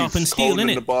steel days, sharpens steel, holding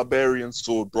innit? the barbarian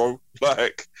sword, bro.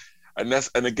 Like, that's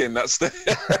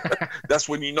that's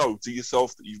when you know to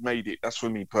yourself that you've made it. That's for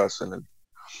me personally.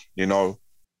 You know,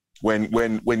 when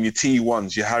your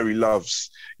T1s, your Harry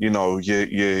Loves, you know,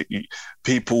 your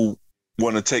people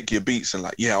want to take your beats and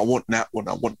like, yeah, I want that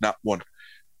one.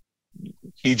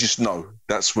 You just know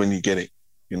that's when you get it.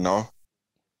 You know.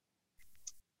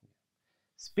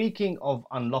 Speaking of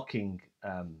unlocking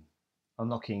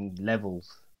levels,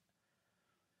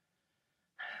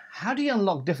 how do you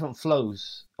unlock different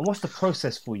flows, and what's the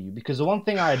process for you? Because the one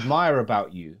thing I admire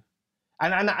about you,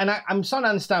 and I'm starting to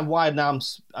understand why now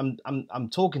I'm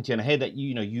talking to you, and I hear that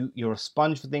you're a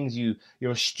sponge for things.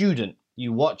 You're a student.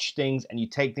 You watch things and you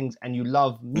take things, and you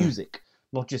love music,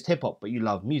 not just hip hop, but you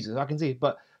love music. So I can see it.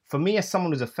 But for me, as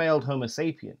someone who's a failed Homo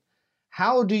sapien,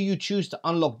 how do you choose to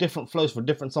unlock different flows for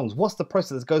different songs? What's the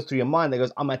process that goes through your mind that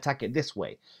goes, I'm going to attack it this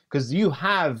way? Because you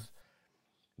have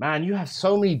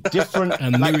so many different...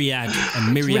 a myriad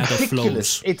of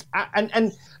flows. It's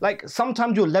and like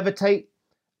sometimes you'll levitate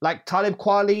like Talib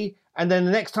Kweli, and then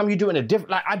the next time you do it in a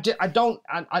different... Like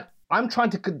I'm trying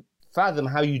to fathom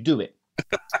how you do it.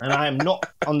 And I am not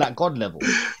on that God level.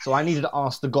 So I needed to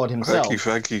ask the God himself.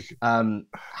 Thank you.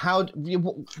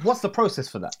 What's the process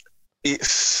for that?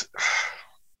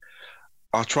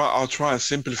 I'll try and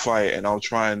simplify it, and I'll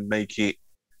try and make it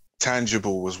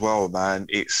tangible as well, man.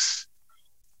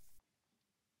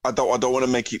 I don't want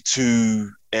to make it too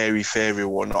airy-fairy or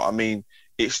whatnot. I mean,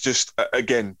 it's just,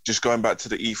 again, just going back to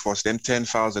the ethos, them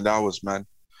 10,000 hours, man.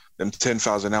 Them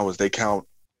 10,000 hours, they count.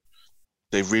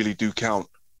 They really do count.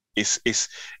 It's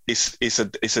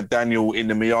a Daniel in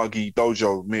the Miyagi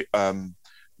dojo,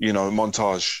 you know,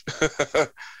 montage.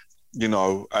 You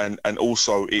know, and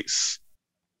also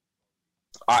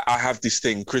I have this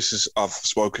thing, I've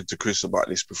spoken to Chris about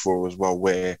this before as well,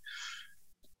 where,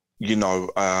 you know,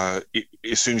 as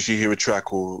soon as you hear a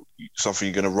track or something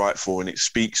you're going to write for and it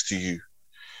speaks to you,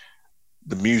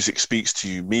 the music speaks to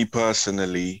you. Me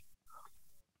personally,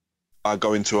 I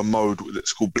go into a mode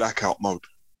that's called blackout mode,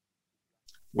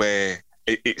 where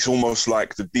it's almost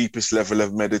like the deepest level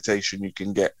of meditation you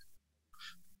can get.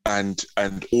 And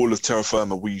all of Terra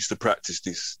Firma, we used to practice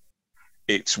this.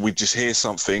 We just hear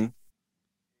something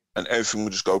and everything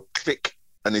would just go click,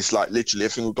 and it's like literally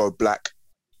everything would go black,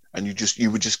 and you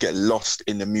would just get lost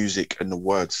in the music and the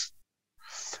words.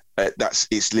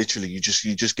 It's literally you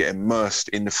just get immersed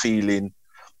in the feeling,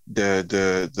 the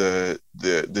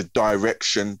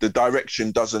direction. The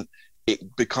direction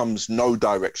it becomes no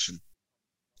direction.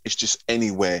 It's just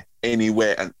anywhere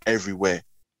and everywhere.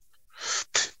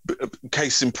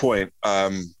 Case in point, I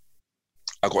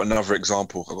got another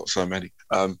example. I got so many.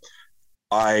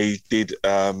 I did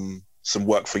some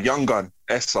work for Young Gun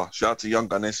Essa. Shout out to Young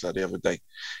Gun Essa the other day.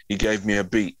 He gave me a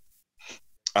beat,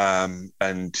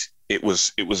 and it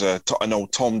was an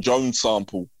old Tom Jones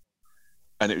sample,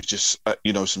 and it was just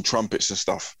you know, some trumpets and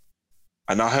stuff.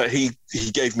 And I heard he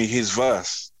gave me his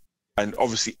verse, and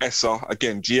obviously Essa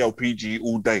again, GLPG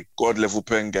all day, God level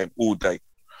pen game all day.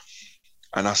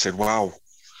 And I said, wow,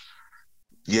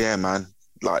 yeah, man,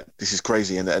 like this is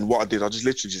crazy. And what I did, I just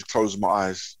literally just closed my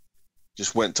eyes,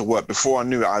 just went to work. Before I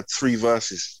knew it, I had 3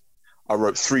 verses. I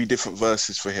wrote 3 different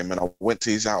verses for him, and I went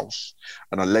to his house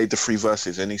and I laid the 3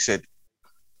 verses, and he said,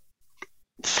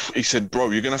 bro,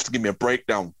 you're gonna have to give me a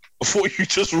breakdown of what you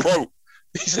just wrote.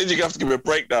 He said, you're gonna have to give me a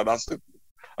breakdown. I said,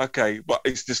 okay, but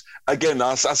it's just, again,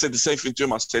 I said the same thing to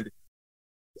him. I said,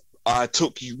 I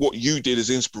took what you did as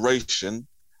inspiration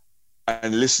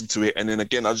and listened to it, and then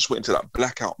again, I just went into that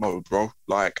blackout mode, bro.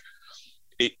 Like,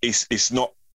 it's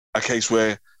not a case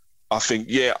where I think,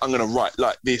 yeah, I'm gonna write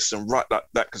like this and write like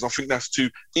that, because I think that's too,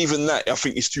 even that, I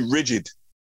think it's too rigid.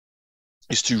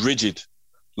 It's too rigid.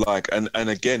 Like, and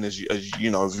again, as you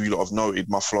know, as you lot have noted,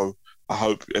 my flow, I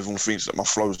hope everyone thinks that my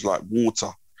flow is like water.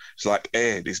 It's like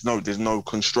air. There's no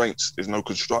constraints. There's no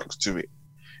constructs to it.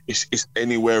 It's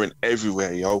anywhere and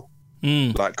everywhere, yo.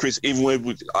 Like Chris, even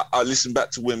when I listened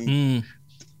back to when the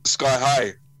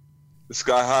Sky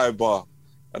High bar,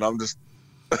 and I'm just.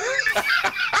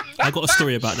 I got a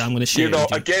story about that. I'm going to share. You know,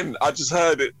 again, I just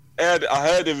heard it. I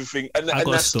heard everything, and got a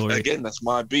that's story. Again, that's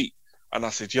my beat, and I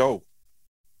said, yo.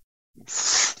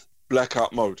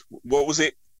 Blackout mode. What was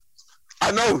it?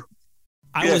 I know.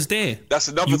 I was there. That's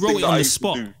another you thing wrote it that on I the used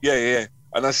spot. to do. Yeah.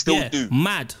 And I still do.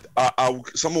 Mad.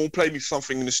 Someone will play me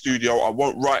something in the studio. I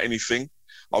won't write anything.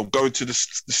 I'll go to the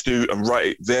studio and write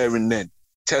it there and then.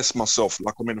 Test myself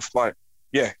like I'm in a fight.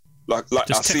 Yeah. Like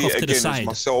just I see it again as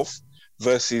myself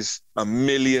versus a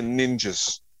million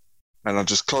ninjas. And I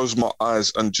just close my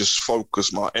eyes and just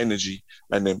focus my energy,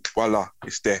 and then voila,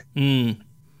 it's there.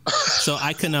 So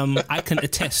I can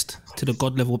attest to the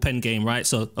God level pen game, right?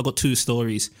 So I got 2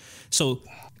 stories. So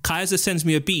Kaiser sends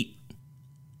me a beat,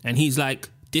 and he's like,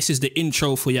 "This is the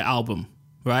intro for your album,"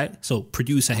 right? So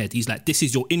producer head, he's like, "This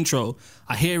is your intro."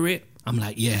 I hear it, I'm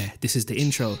like, "Yeah, this is the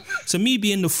intro." So me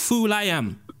being the fool I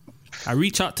am, I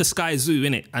reach out to Sky Zoo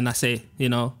innit, and I say, you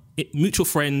know, mutual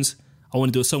friends, I want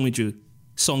to do a song with you.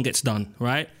 Song gets done,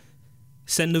 right?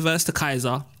 Send the verse to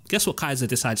Kaiser. Guess what Kaiser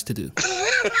decides to do?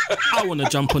 I want to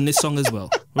jump on this song as well,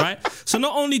 right? So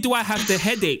not only do I have the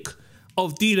headache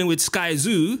of dealing with Sky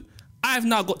Zoo, I've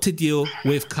now got to deal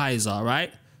with Kaiser,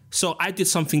 right? So I did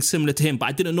something similar to him, but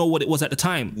I didn't know what it was at the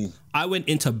time. I went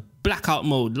into blackout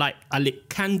mode. Like, I lit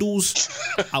candles.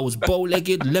 I was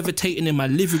bow-legged, levitating in my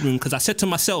living room, because I said to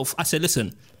myself, I said,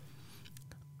 listen,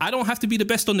 I don't have to be the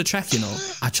best on the track, you know.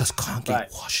 I just can't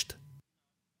get washed.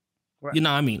 Right. You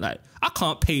know what I mean? Like, I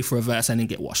can't pay for a verse and then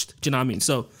get washed. Do you know what I mean?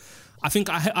 So I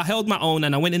think I held my own,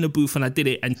 and I went in the booth and I did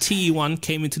it. And TE1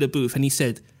 came into the booth and he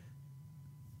said,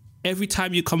 every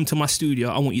time you come to my studio,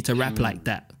 I want you to rap like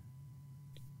that.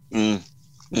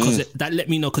 Because that let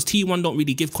me know, because TE1 don't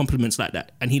really give compliments like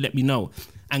that. And he let me know.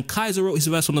 And Kaiser wrote his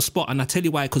verse on the spot. And I tell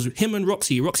you why, because him and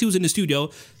Roxy was in the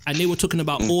studio and they were talking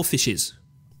about oarfishes.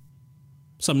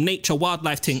 Some nature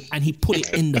wildlife thing, and he put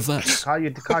it in the verse. Kaiser, you're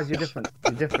different.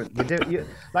 You're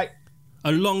like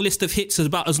a long list of hits is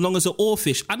about as long as an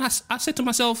oarfish. And I said to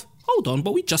myself, hold on,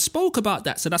 but we just spoke about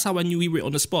that. So that's how I knew he wrote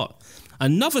on the spot.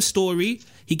 Another story,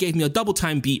 he gave me a double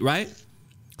time beat, right?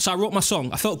 So I wrote my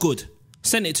song. I felt good.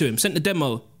 Sent it to him. Sent the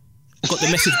demo. Got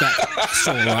the message back. It's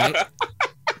all right.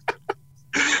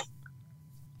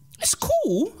 It's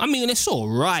cool. I mean, it's all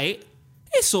right.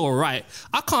 It's all right.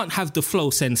 I can't have the flow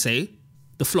sensei,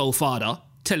 the flow father,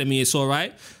 telling me it's all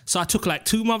right. So I took like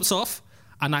 2 months off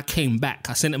and I came back.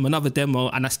 I sent him another demo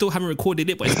and I still haven't recorded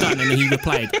it, but it's done. And then he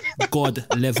replied, God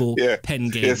level pen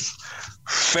game. Yes.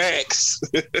 Facts.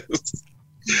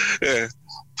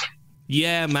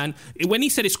 Yeah, man. When he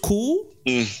said it's cool,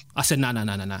 I said, nah.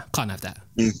 Can't have that.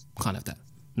 Can't have that.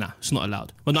 Nah, it's not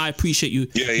allowed. But no, I appreciate you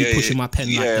pushing my pen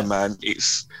like that. Yeah, man.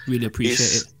 It's really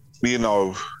appreciate it. You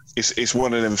know, it's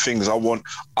one of them things I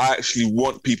actually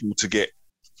want people to get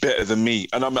better than me.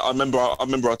 And I remember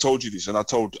I told you this, and I've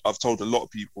told a lot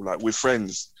of people, like, we're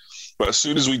friends, but as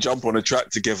soon as we jump on a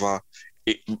track together,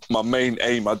 my main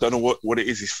aim, I don't know what it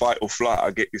is fight or flight.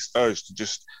 I get this urge to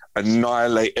just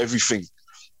annihilate everything.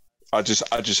 I just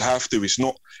have to. It's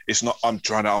not I'm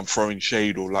throwing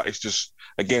shade, or like, it's just,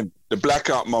 again, the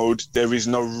blackout mode, there is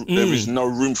no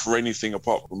room for anything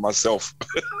apart from myself.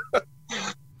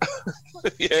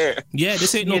 Yeah,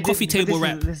 this ain't no coffee table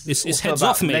rap. It's heads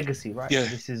off, mate. Legacy, right? Yeah.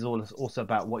 This is also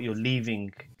about what you're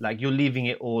leaving. Like, you're leaving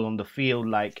it all on the field,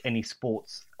 like any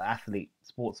sports athlete,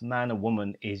 sportsman or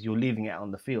woman is. You're leaving it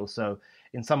on the field. So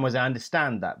in some ways, I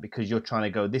understand that, because you're trying to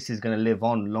go, this is going to live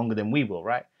on longer than we will,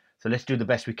 right? So let's do the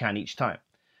best we can each time.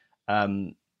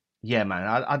 Yeah,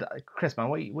 man. Chris, man,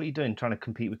 what are you doing trying to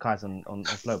compete with guys on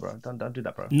flow, bro? Don't do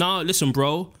that, bro. No, listen,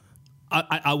 bro.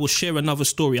 I will share another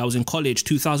story. I was in college,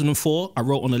 2004. I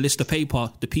wrote on a list of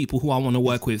paper the people who I want to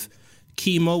work with.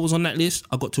 Chemo was on that list.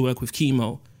 I got to work with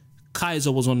Chemo.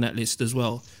 Kaiser was on that list as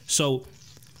well. So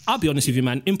I'll be honest with you,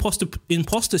 man.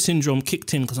 Imposter syndrome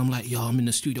kicked in because I'm like, yo, I'm in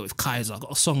the studio with Kaiser. I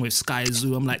got a song with Sky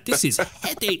Zoo. I'm like, this is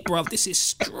headache, bruv. This is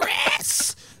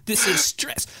stress. This is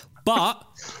stress. But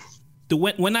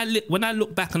when I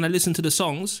look back and I listen to the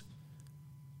songs,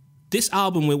 this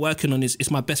album we're working on is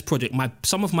my best project.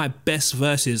 Some of my best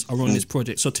verses are on this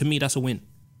project. So to me, that's a win.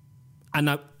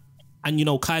 And you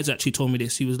know, Kaiser actually told me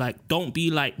this. He was like, don't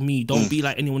be like me. Don't be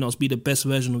like anyone else. Be the best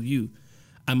version of you.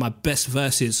 And my best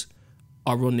verses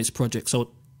are on this project.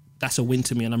 So that's a win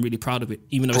to me, and I'm really proud of it.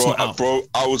 Even though it's not out.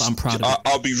 I'm proud of it.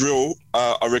 I'll be real.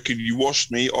 I reckon you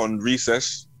washed me on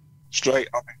Recess straight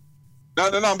up. No.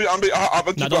 Don't do that.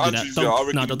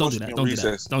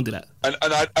 Don't do that. And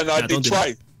I did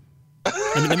try.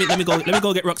 Let me go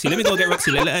get Roxy. No. You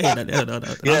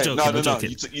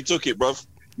took it, bruv.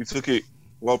 You took it.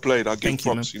 Well played. I give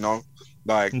props. You know,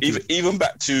 like even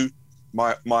back to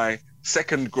my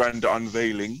second grand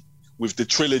unveiling with the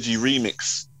trilogy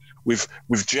remix with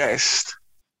Jest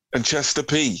and Chester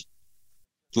P.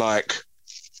 Like,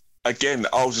 again,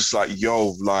 I was just like,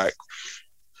 yo, like,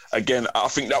 again, I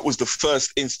think that was the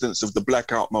first instance of the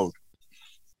blackout mode,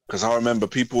 because I remember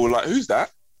people were like, "Who's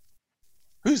that?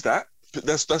 Who's that?" But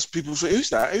that's people say, "Who's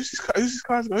that? Who's this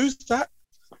guy? Who's that?"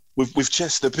 With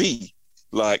Chester P.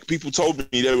 Like, people told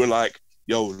me, they were like,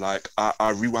 "Yo, like,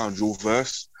 I rewound your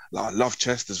verse. Like, I love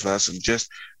Chester's verse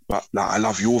but like, I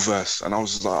love your verse." And I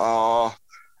was just like,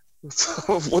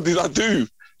 what did I do?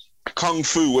 Kung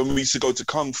Fu, when we used to go to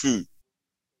Kung Fu,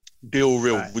 Deal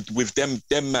Real, right, with them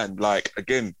man, like,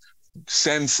 again,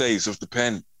 senseis of the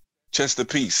pen. Chester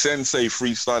P, sensei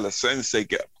freestyler, sensei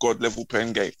get God level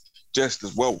pen game, just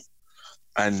as well.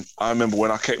 And I remember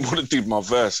when I came on to do my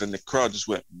verse and the crowd just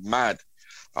went mad.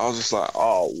 I was just like,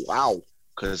 oh wow,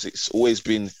 because it's always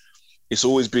been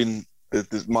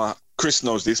my, Chris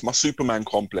knows this, my Superman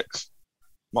complex,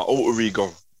 my alter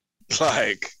ego.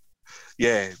 Like,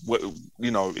 yeah,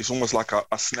 you know, it's almost like I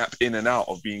snap in and out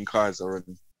of being Kaiser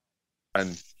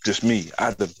and just me,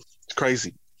 Adam. It's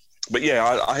crazy. But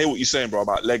yeah, I hear what you're saying, bro,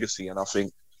 about legacy, and I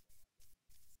think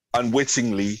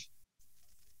unwittingly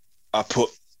I put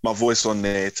my voice on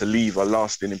there to leave a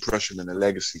lasting impression and a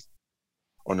legacy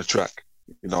on the track.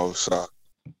 You know, so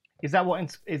is that what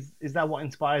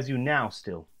inspires you now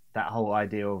still? That whole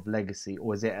idea of legacy,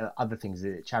 or is it other things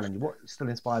that challenge you? What still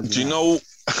inspires you? Do you know?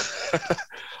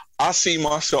 I see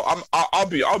myself. I'll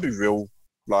be real.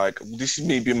 Like, this is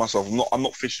me being myself. I'm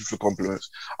not fishing for compliments.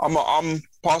 I'm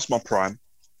past my prime.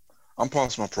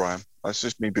 That's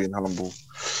just me being humble.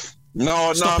 No.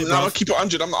 I keep it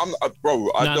 100.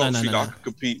 Bro. I don't think I could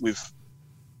compete with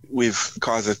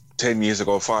Kaiser 10 years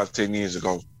ago, 10 years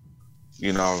ago.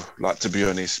 You know, like, to be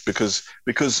honest, because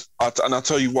I'll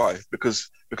tell you why. Because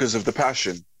of the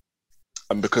passion,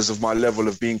 and because of my level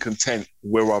of being content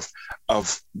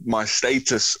of my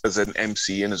status as an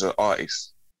MC and as an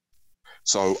artist.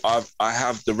 So I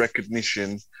have the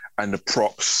recognition and the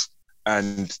props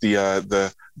and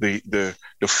the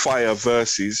fire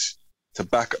verses to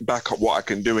back up what I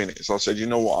can do in it. So I said, you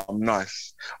know what, I'm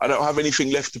nice. I don't have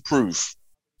anything left to prove,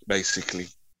 basically.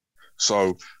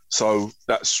 So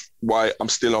that's why I'm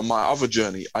still on my other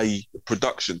journey, i.e.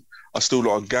 production. I still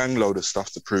got a gang load of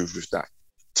stuff to prove with that,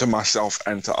 to myself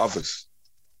and to others.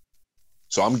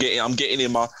 So I'm getting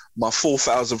in my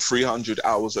 4,300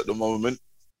 hours at the moment.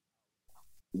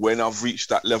 When I've reached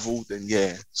that level, then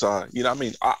yeah. So, you know what I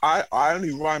mean? I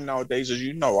only rhyme nowadays, as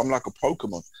you know. I'm like a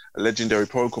Pokemon, a legendary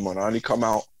Pokemon. I only come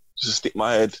out just to stick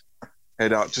my head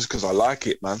out just because I like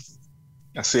it, man.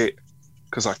 That's it.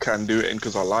 Because I can do it and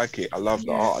because I like it. I love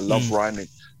the art. I love rhyming.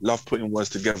 Love putting words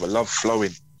together. Love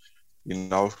flowing. You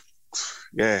know,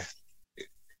 yeah.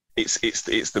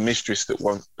 It's the mistress that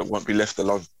won't be left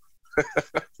alone.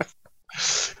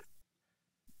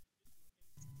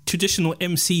 Traditional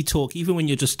MC talk, even when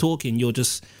you're just talking, you're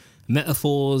just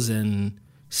metaphors and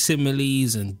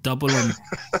similes and double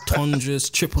entendres,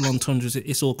 triple entendres.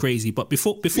 It's all crazy. But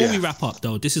before we wrap up,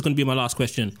 though, this is going to be my last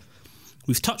question.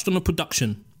 We've touched on the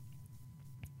production.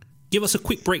 Give us a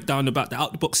quick breakdown about the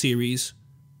Out the Box series,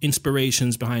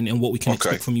 inspirations behind it, and what we can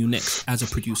expect from you next as a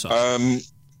producer.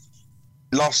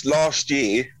 Last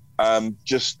year,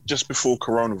 just before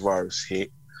coronavirus hit,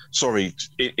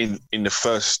 in the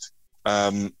first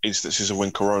instances of when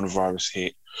coronavirus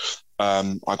hit,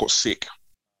 I got sick.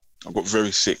 I got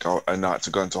very sick, and I had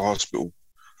to go into hospital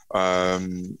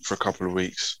for a couple of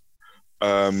weeks.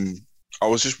 I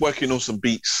was just working on some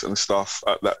beats and stuff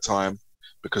at that time,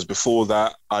 because before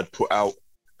that I'd put out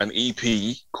an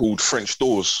EP called French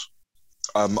Doors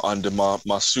under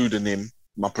my pseudonym,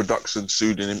 my production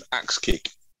pseudonym, Axe Kick.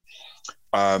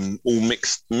 All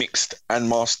mixed and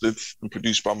mastered and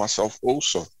produced by myself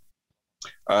also.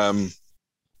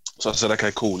 So I said,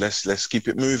 okay, cool, let's keep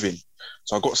it moving.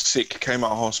 So I got sick, came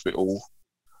out of hospital,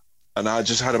 and I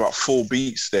just had about 4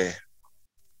 beats there,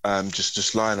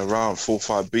 just lying around, 4 or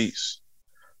 5 beats.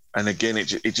 And again, it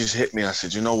just hit me. I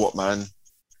said, you know what, man?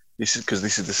 This is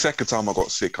the second time I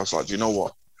got sick. I was like, you know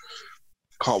what?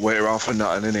 Can't wait around for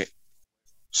nothing, innit?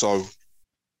 So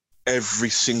every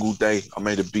single day I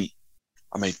made a beat.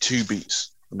 I made 2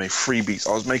 beats. I made 3 beats.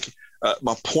 I was making,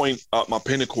 my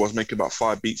pinnacle, I was making about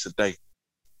 5 beats a day.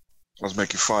 I was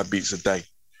making 5 beats a day.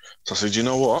 So I said, you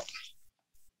know what?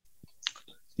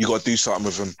 You got to do something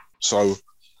with them. So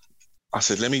I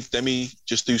said, let me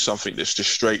just do something that's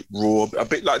just straight raw, a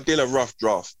bit like Dilla Rough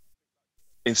Draft,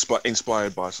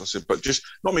 inspired by. So I said, but just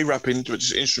not me rapping, but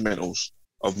just instrumentals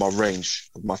of my range,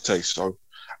 of my taste. So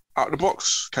Out the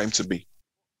Box came to be.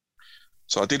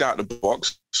 So I did Out the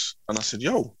Box, and I said,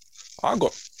 yo, I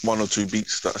got 1 or 2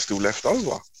 beats that are still left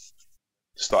over.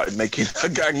 Started making a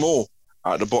gang more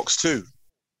Out the Box too.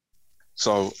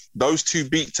 So those 2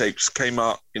 beat tapes came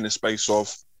out in the space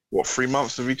of 3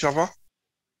 months of each other.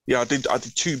 Yeah, I did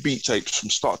 2 beat tapes from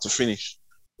start to finish,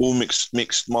 all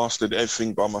mixed, mastered,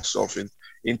 everything by myself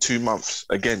in 2 months.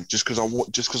 Again, just because I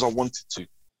wanted to.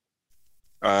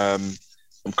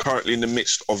 I'm currently in the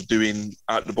midst of doing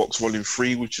Out the Box Volume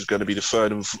 3, which is going to be the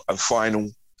third and final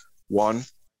one.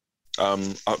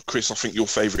 Chris, I think your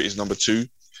favourite is number 2.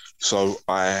 So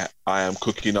I am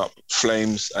cooking up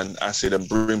flames and acid and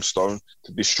brimstone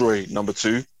to destroy number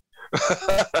 2.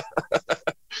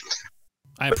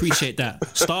 I appreciate that.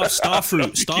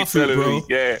 Starfruit, bro.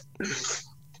 Yeah.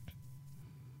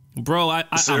 Bro, I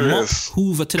mock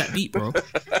Hoover to that beat, bro.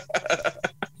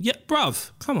 Yeah,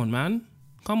 bruv. Come on, man.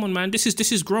 This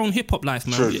is grown hip hop life,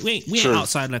 man. True. We ain't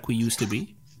outside like we used to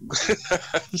be.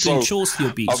 Doing chores to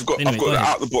your beats. I've got the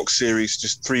Out the Box series,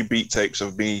 just 3 beat tapes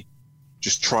of me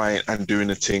just trying and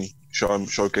doing a thing,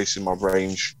 showcasing my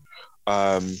range.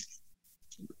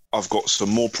 I've got some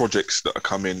more projects that are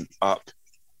coming up.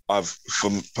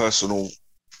 From personal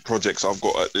projects, I've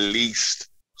got at least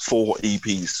 4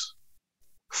 EPs,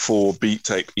 4 beat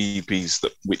tape EPs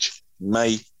which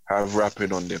may have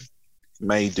rapping on them,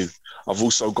 may do. I've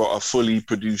also got a fully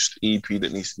produced EP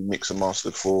that needs to be mixed and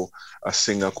mastered for a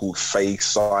singer called Faye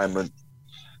Simon,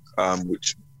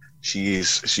 which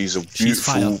she's a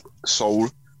beautiful soul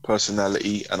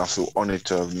personality, and I feel honoured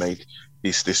to have made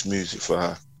this music for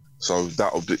her. So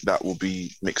that will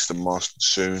be mixed and mastered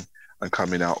soon and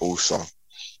coming out also.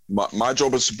 My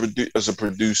job as a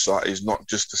producer is not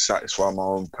just to satisfy my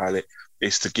own palate,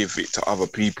 it's to give it to other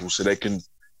people so they can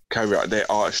carry out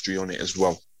their artistry on it as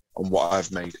well, on what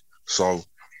I've made. So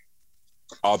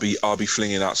I'll be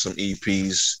flinging out some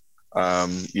EPs. I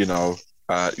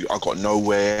got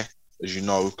Nowhere, as you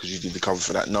know, because you did the cover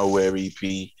for that Nowhere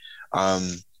EP. I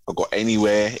got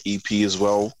Anywhere EP as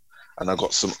well, and I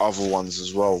got some other ones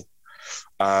as well.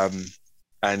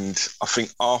 And I think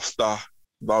after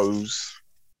those,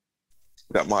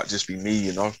 that might just be me,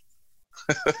 you know.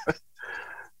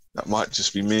 That might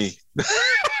just be me.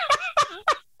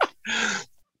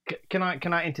 Can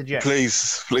I interject?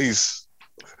 Please.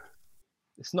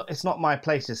 It's not my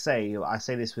place to say. I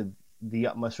say this with the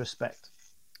utmost respect.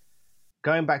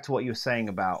 Going back to what you were saying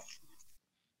about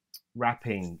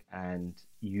rapping and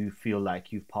you feel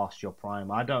like you've passed your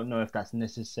prime, I don't know if that's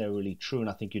necessarily true, and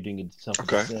I think you're doing yourself a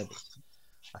disservice.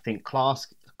 I think class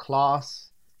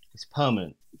is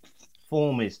permanent,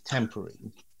 form is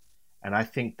temporary, and I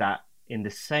think that in the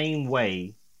same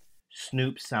way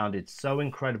Snoop sounded so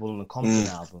incredible on the Compton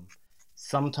album,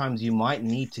 sometimes you might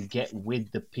need to get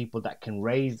with the people that can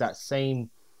raise that same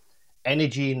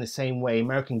energy in the same way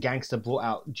American Gangster brought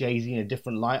out Jay-Z in a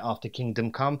different light after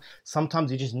Kingdom Come.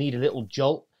 Sometimes you just need a little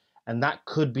jolt, and that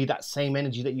could be that same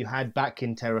energy that you had back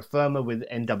in Terra Firma with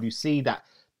NWC, that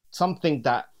something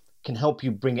that can help you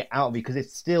bring it out because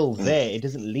it's still there. It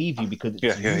doesn't leave you because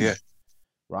it's you,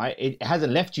 right? It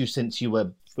hasn't left you since you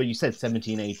were, well, you said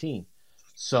 17, 18.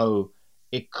 So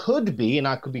it could be, and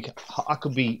I could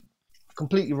be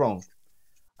completely wrong.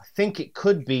 I think it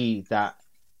could be that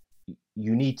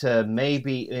you need to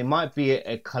it might be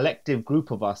a collective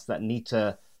group of us that need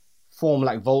to form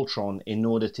like Voltron in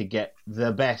order to get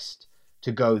the best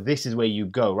to go, this is where you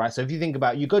go, right? So if you think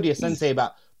about, you go to your sensei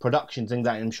about production, things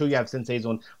like that, I'm sure you have senseis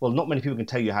on, well, not many people can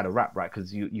tell you how to rap, right?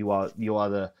 Because you are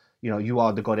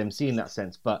the God MC in that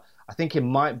sense. But I think it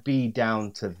might be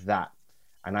down to that.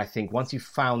 And I think once you've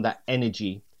found that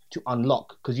energy to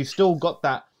unlock, because you've still got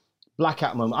that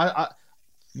blackout moment.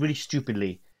 really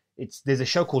stupidly. There's a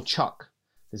show called Chuck.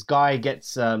 This guy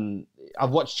gets. I've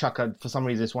watched Chuck for some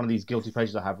reason. It's one of these guilty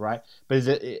pleasures I have, right? But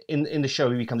in the show,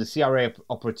 he becomes a CIA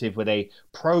operative where they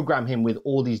program him with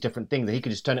all these different things, and he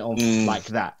can just turn it on like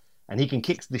that, and he can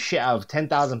kick the shit out of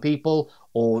 10,000 people,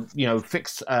 or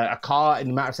fix a car in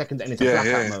a matter of seconds, and it's a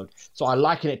blackout mode. So I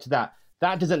liken it to that.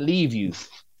 That doesn't leave you.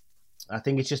 I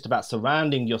think it's just about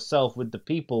surrounding yourself with the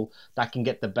people that can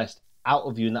get the best out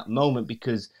of you in that moment,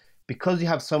 because you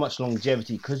have so much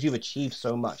longevity, because you've achieved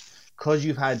so much, because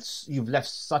you've left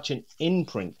such an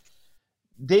imprint.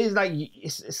 There's like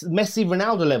it's Messi,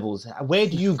 Ronaldo levels. Where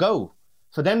do you go?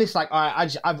 For them, it's like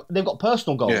they've got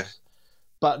personal goals,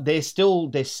 but there's still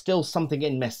something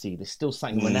in Messi. There's still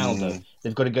something in Ronaldo.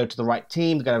 They've got to go to the right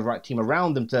team. They've got to have the right team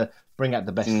around them to bring out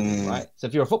the best in them, right? So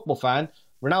if you're a football fan,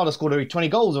 Ronaldo scored already 20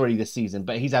 goals already this season,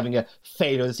 but he's having a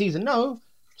failure of the season. No,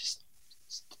 just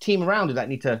the team around you that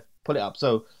need to pull it up.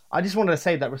 So I just wanted to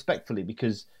say that respectfully,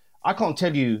 because I can't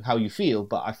tell you how you feel,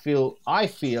 but I feel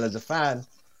as a fan,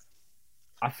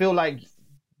 I feel like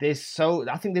I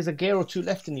think there's a gear or two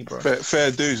left in you, bro.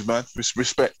 Fair dues, man.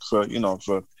 Respect for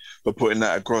putting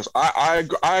that across. I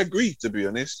agree, to be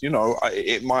honest.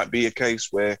 It might be a case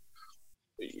where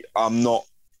I'm not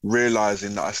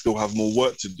realizing that I still have more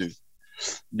work to do.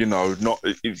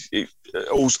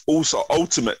 Also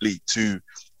ultimately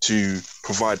to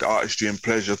provide artistry and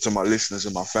pleasure to my listeners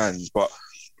and my fans, but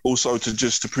also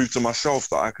to prove to myself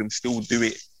that I can still do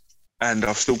it, and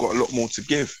I've still got a lot more to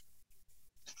give,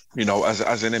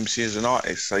 as an MC, as an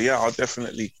artist. So yeah, I'll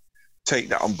definitely take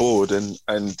that on board and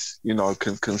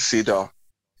can consider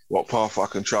what path I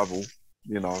can travel,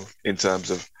 in terms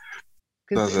of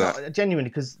that. Genuinely,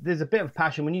 because there's a bit of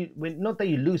passion when not that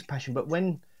you lose passion, but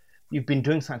when you've been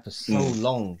doing something for so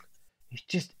long, it's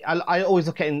just, I always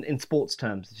look at it in sports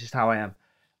terms. It's just how I am.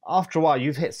 After a while,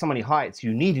 you've hit so many heights,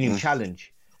 you need a new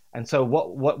challenge. And so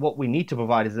what we need to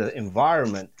provide is an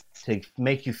environment to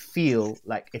make you feel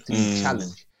like it's a new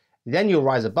challenge. Then you'll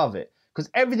rise above it. Because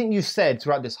everything you've said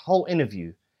throughout this whole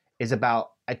interview is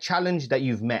about a challenge that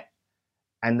you've met.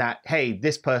 And that, hey,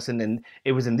 this person, and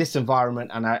it was in this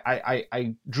environment, and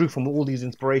I drew from all these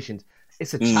inspirations.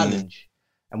 It's a challenge.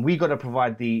 And we got to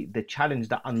provide the challenge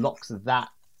that unlocks that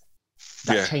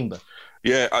chamber.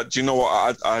 Yeah, do you know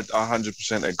what? I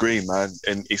 100% agree, man.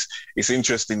 And it's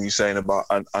interesting you saying about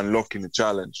unlocking the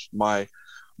challenge. My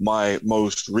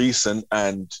most recent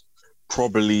and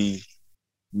probably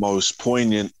most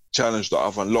poignant challenge that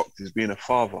I've unlocked is being a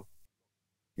father.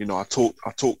 I talk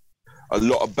a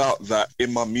lot about that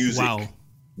in my music. Wow.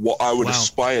 What I would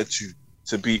aspire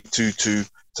to be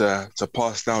to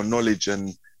pass down knowledge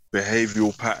and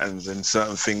behavioral patterns and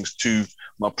certain things to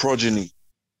my progeny,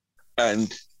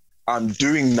 and I'm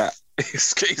doing that.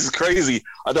 It's crazy.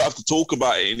 I don't have to talk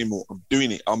about it anymore. I'm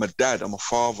doing it. I'm a dad. I'm a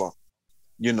father.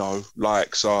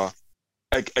 So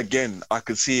again, I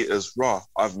could see it as raw.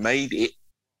 I've made it,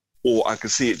 or I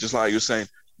could see it just like you're saying.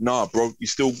 Nah, bro, you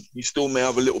still may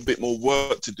have a little bit more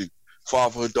work to do.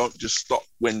 Fatherhood don't just stop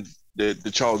when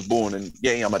the child's born. And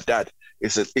yeah, I'm a dad.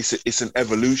 It's an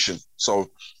evolution. So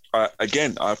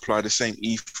again, I apply the same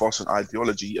ethos and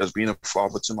ideology as being a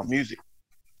father to my music.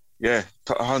 Yeah,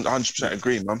 100%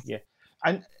 agree, man. Yeah,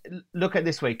 and look at it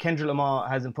this way: Kendrick Lamar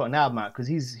hasn't put an album out because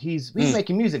he's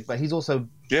making music, but he's also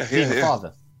being a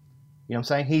father. You know what I'm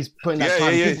saying? He's putting that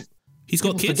time. Yeah. He's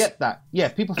got kids. Forget that. Yeah,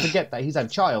 people forget that he's had a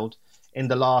child in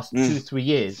the last 2-3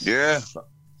 years. Yeah.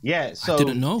 Yeah. So I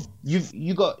didn't know.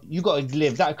 You got to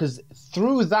live that, because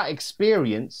through that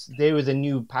experience, there is a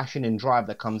new passion and drive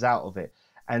that comes out of it,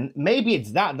 and maybe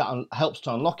it's that helps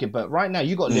to unlock it. But right now,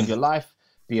 you got to live your life,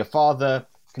 be a father.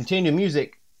 Continue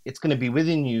music, it's going to be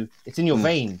within you. It's in your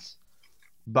veins.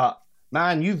 But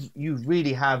man, you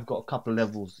really have got a couple of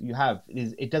levels. You have.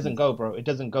 It doesn't go, bro. It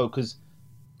doesn't go because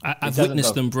I've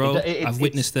witnessed them, bro. I've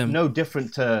witnessed them. It's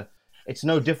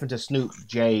no different to Snoop,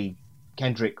 Jay,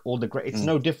 Kendrick, all the great. It's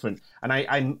no different. And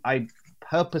I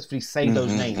purposefully say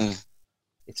those names.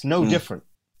 It's no different.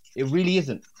 It really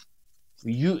isn't.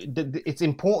 It's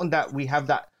important that we have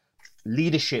that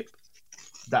leadership,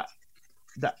 that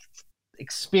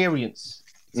experience.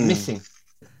 It's missing.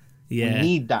 Yeah, we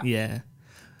need that. Yeah,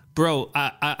 bro.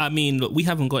 I mean, look, we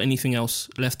haven't got anything else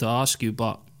left to ask you,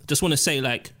 but just want to say,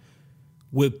 like,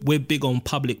 we're big on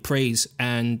public praise,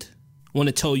 and want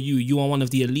to tell you are one of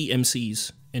the elite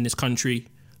MCs in this country.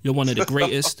 You're one of the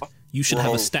greatest. You should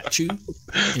have a statue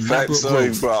in Ladbroke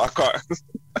Grove. Bro, I can't.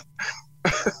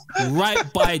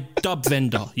 Right by Dub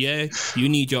Vendor. Yeah, you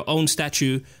need your own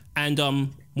statue.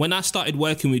 And when I started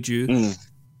working with you,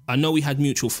 I know we had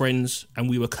mutual friends and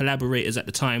we were collaborators at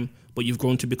the time, but you've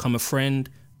grown to become a friend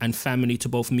and family to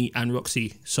both me and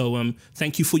Roxy. So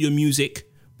thank you for your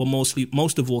music, but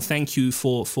most of all, thank you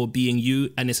for being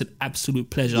you. And it's an absolute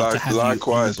pleasure to have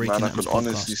likewise, you. Likewise, man. I can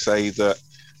honestly say that,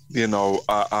 you know,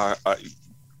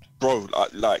 bro,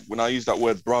 like when I use that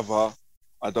word brother,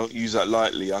 I don't use that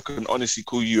lightly. I can honestly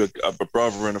call you a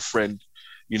brother and a friend,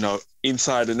 you know,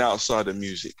 inside and outside of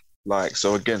music. Like,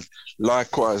 so again,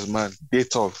 likewise, man,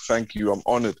 ditto. Thank you. I'm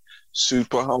honored,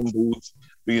 super humbled,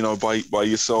 you know, by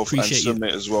yourself. Appreciate and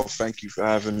Sumit as well. Thank you for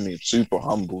having me. Super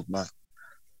humbled, man,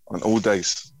 on all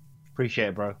days. Appreciate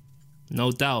it, bro.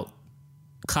 No doubt.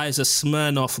 Kaiser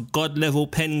Smirnoff, God level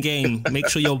pen game. Make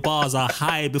sure your bars are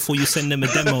high before you send them a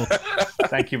demo.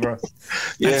 Thank you, bro.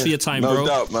 Thanks for your time, bro. No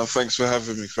doubt, man. Thanks for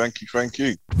having me. Thank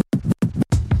you.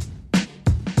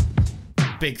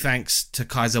 Big thanks to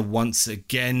Kaiser once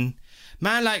again.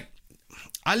 Man, like,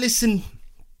 I listen,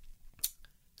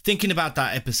 thinking about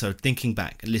that episode, thinking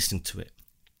back and listening to it.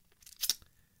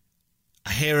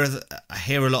 I hear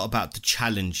a lot about the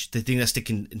challenge. The thing that's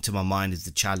sticking into my mind is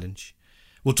the challenge.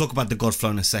 We'll talk about the God Flow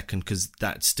in a second because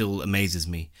that still amazes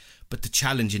me. But the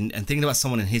challenge and thinking about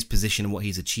someone in his position and what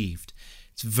he's achieved,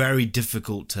 it's very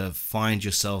difficult to find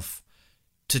yourself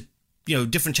to, you know,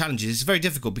 different challenges. It's very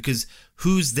difficult because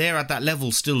who's there at that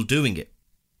level still doing it?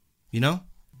 You know?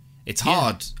 It's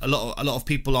hard. Yeah. A lot of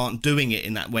people aren't doing it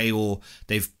in that way, or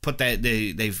they've put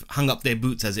they've hung up their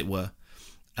boots, as it were.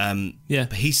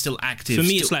 But he's still active. For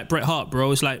me, it's like Bret Hart,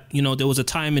 bro. It's like, you know, there was a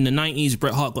time in the 90s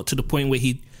Bret Hart got to the point where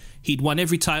he'd won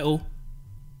every title,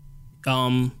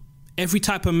 every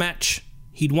type of match,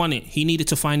 he'd won it. He needed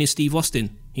to find his Steve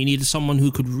Austin. He needed someone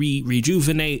who could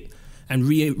rejuvenate and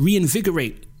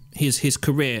reinvigorate his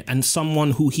career, and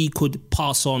someone who he could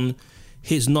pass on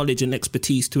his knowledge and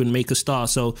expertise to and make a star.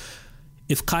 So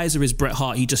if Kaiser is Bret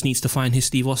Hart, he just needs to find his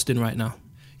Steve Austin right now.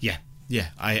 Yeah,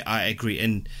 I agree.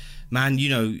 And man, you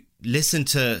know, listen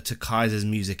to Kaiser's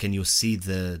music and you'll see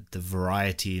the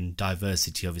variety and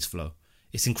diversity of his flow.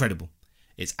 It's incredible.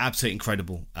 It's absolutely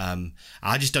incredible.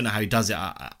 I just don't know how he does it.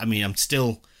 I mean, I'm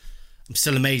still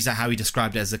amazed at how he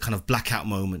described it as a kind of blackout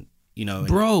moment, you know.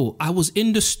 Bro, I was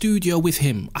in the studio with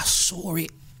him. I saw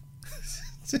it.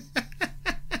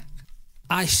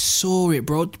 I saw it,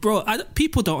 bro.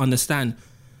 People don't understand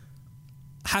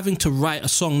having to write a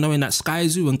song knowing that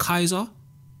Skyzoo and Kaiser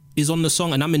is on the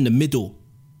song and I'm in the middle.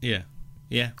 Yeah.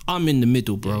 I'm in the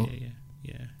middle, bro.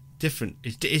 Yeah. Different.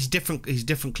 It's different. He's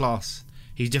different class.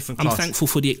 He's different class.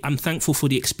 I'm thankful for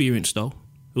the experience, though.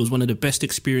 It was one of the best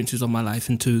experiences of my life,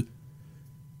 and to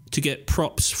get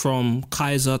props from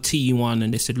Kaiser, T1,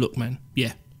 and they said, "Look, man,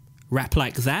 rap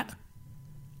like that."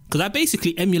 Because I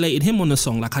basically emulated him on the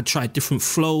song. Like, I tried different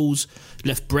flows,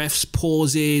 left breaths,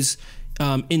 pauses,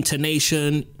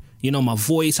 intonation, you know, my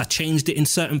voice. I changed it in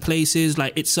certain places.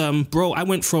 Like, it's, bro, I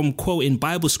went from quoting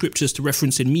Bible scriptures to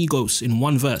referencing Migos in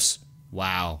one verse.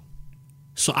 Wow.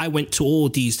 So I went to all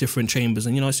these different chambers,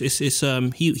 and you know,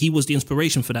 he was the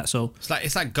inspiration for that. So it's like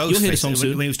Ghostface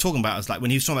when he was talking about it. It's like when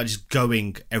he was talking about just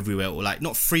going everywhere, or like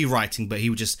not free writing, but he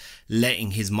was just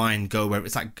letting his mind go where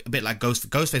it's like a bit like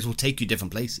Ghostface will take you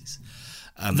different places.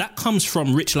 That comes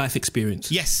from rich life experience.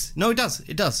 Yes, no, it does.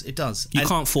 You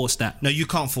can't force that. No, you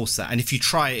can't force that. And if you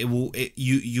try,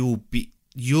 the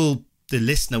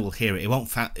listener will hear it.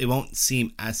 It won't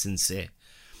seem as sincere.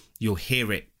 You'll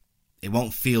hear it. It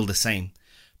won't feel the same.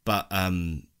 But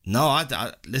no,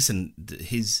 I listen.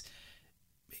 His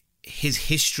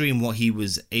history and what he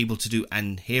was able to do,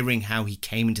 and hearing how he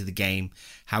came into the game,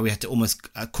 how he had to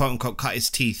almost quote unquote cut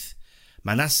his teeth,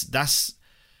 man. That's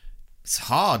it's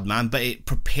hard, man. But it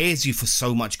prepares you for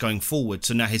so much going forward.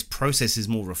 So now his process is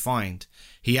more refined.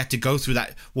 He had to go through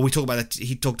that. Well, we talk about that.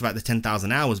 He talked about the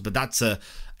 10,000 hours, but that's a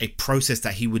process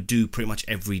that he would do pretty much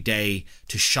every day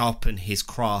to sharpen his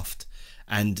craft.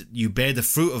 And you bear the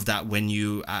fruit of that when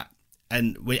you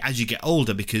as you get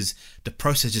older, because the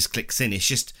process just clicks in.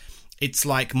 It's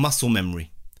like muscle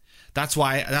memory. That's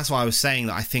why I was saying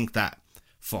that I think that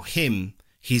for him,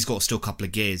 he's got still a couple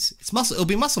of gears. It'll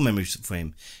be muscle memory for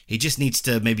him. He just needs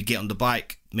to maybe get on the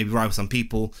bike, maybe ride with some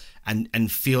people, and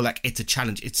feel like it's a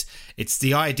challenge. It's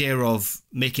the idea of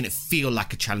making it feel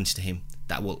like a challenge to him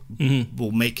that will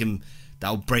make him, that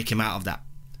will break him out of that.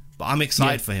 But I'm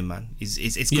excited for him, man.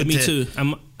 It's good. Me too.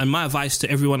 And my advice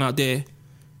to everyone out there: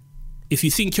 if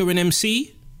you think you're an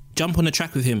MC, jump on the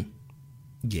track with him.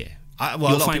 Yeah. A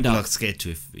lot of people are scared to.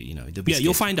 If you know,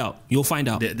 you'll find out. You'll find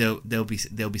out. They'll be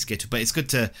scared to. But it's good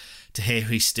to hear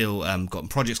he's still got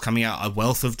projects coming out, a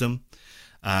wealth of them,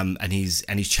 and he's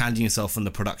challenging himself on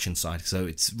the production side. So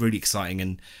it's really exciting.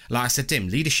 And like I said to him,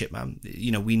 leadership, man.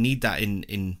 You know, we need that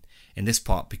in this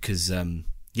part because I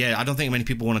don't think many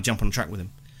people want to jump on the track with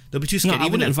him. They'll be too scared. No, I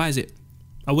wouldn't advise it.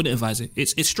 I wouldn't advise it.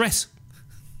 It's stress.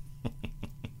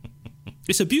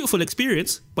 It's a beautiful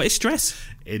experience, but it's stress.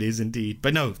 It is indeed.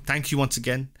 But no, thank you once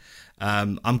again.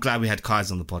 I'm glad we had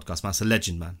Kaiser on the podcast, man. It's a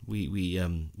legend, man.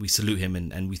 We salute him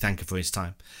and we thank him for his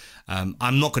time.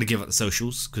 I'm not going to give out the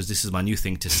socials because this is my new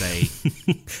thing to say.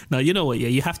 No, you know what? Yeah,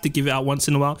 you have to give it out once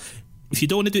in a while. If you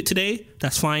don't want to do it today,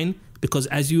 that's fine. Because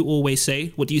as you always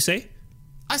say, what do you say?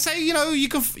 I say, you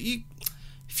can.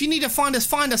 If you need to find us,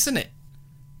 innit?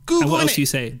 Google. And what else innit? do you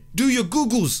say? Do your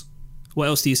Googles. What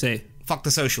else do you say? Fuck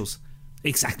the socials.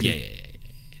 Exactly. Yeah.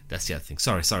 That's the other thing.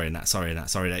 Sorry,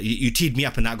 Nat. You teed me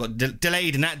up and that got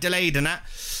delayed and that.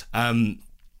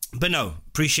 But no,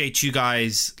 appreciate you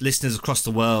guys, listeners across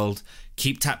the world.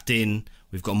 Keep tapped in.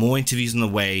 We've got more interviews on the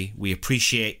way. We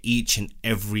appreciate each and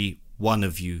every one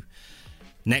of you.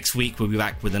 Next week, we'll be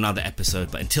back with another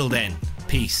episode. But until then,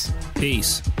 peace.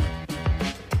 Peace.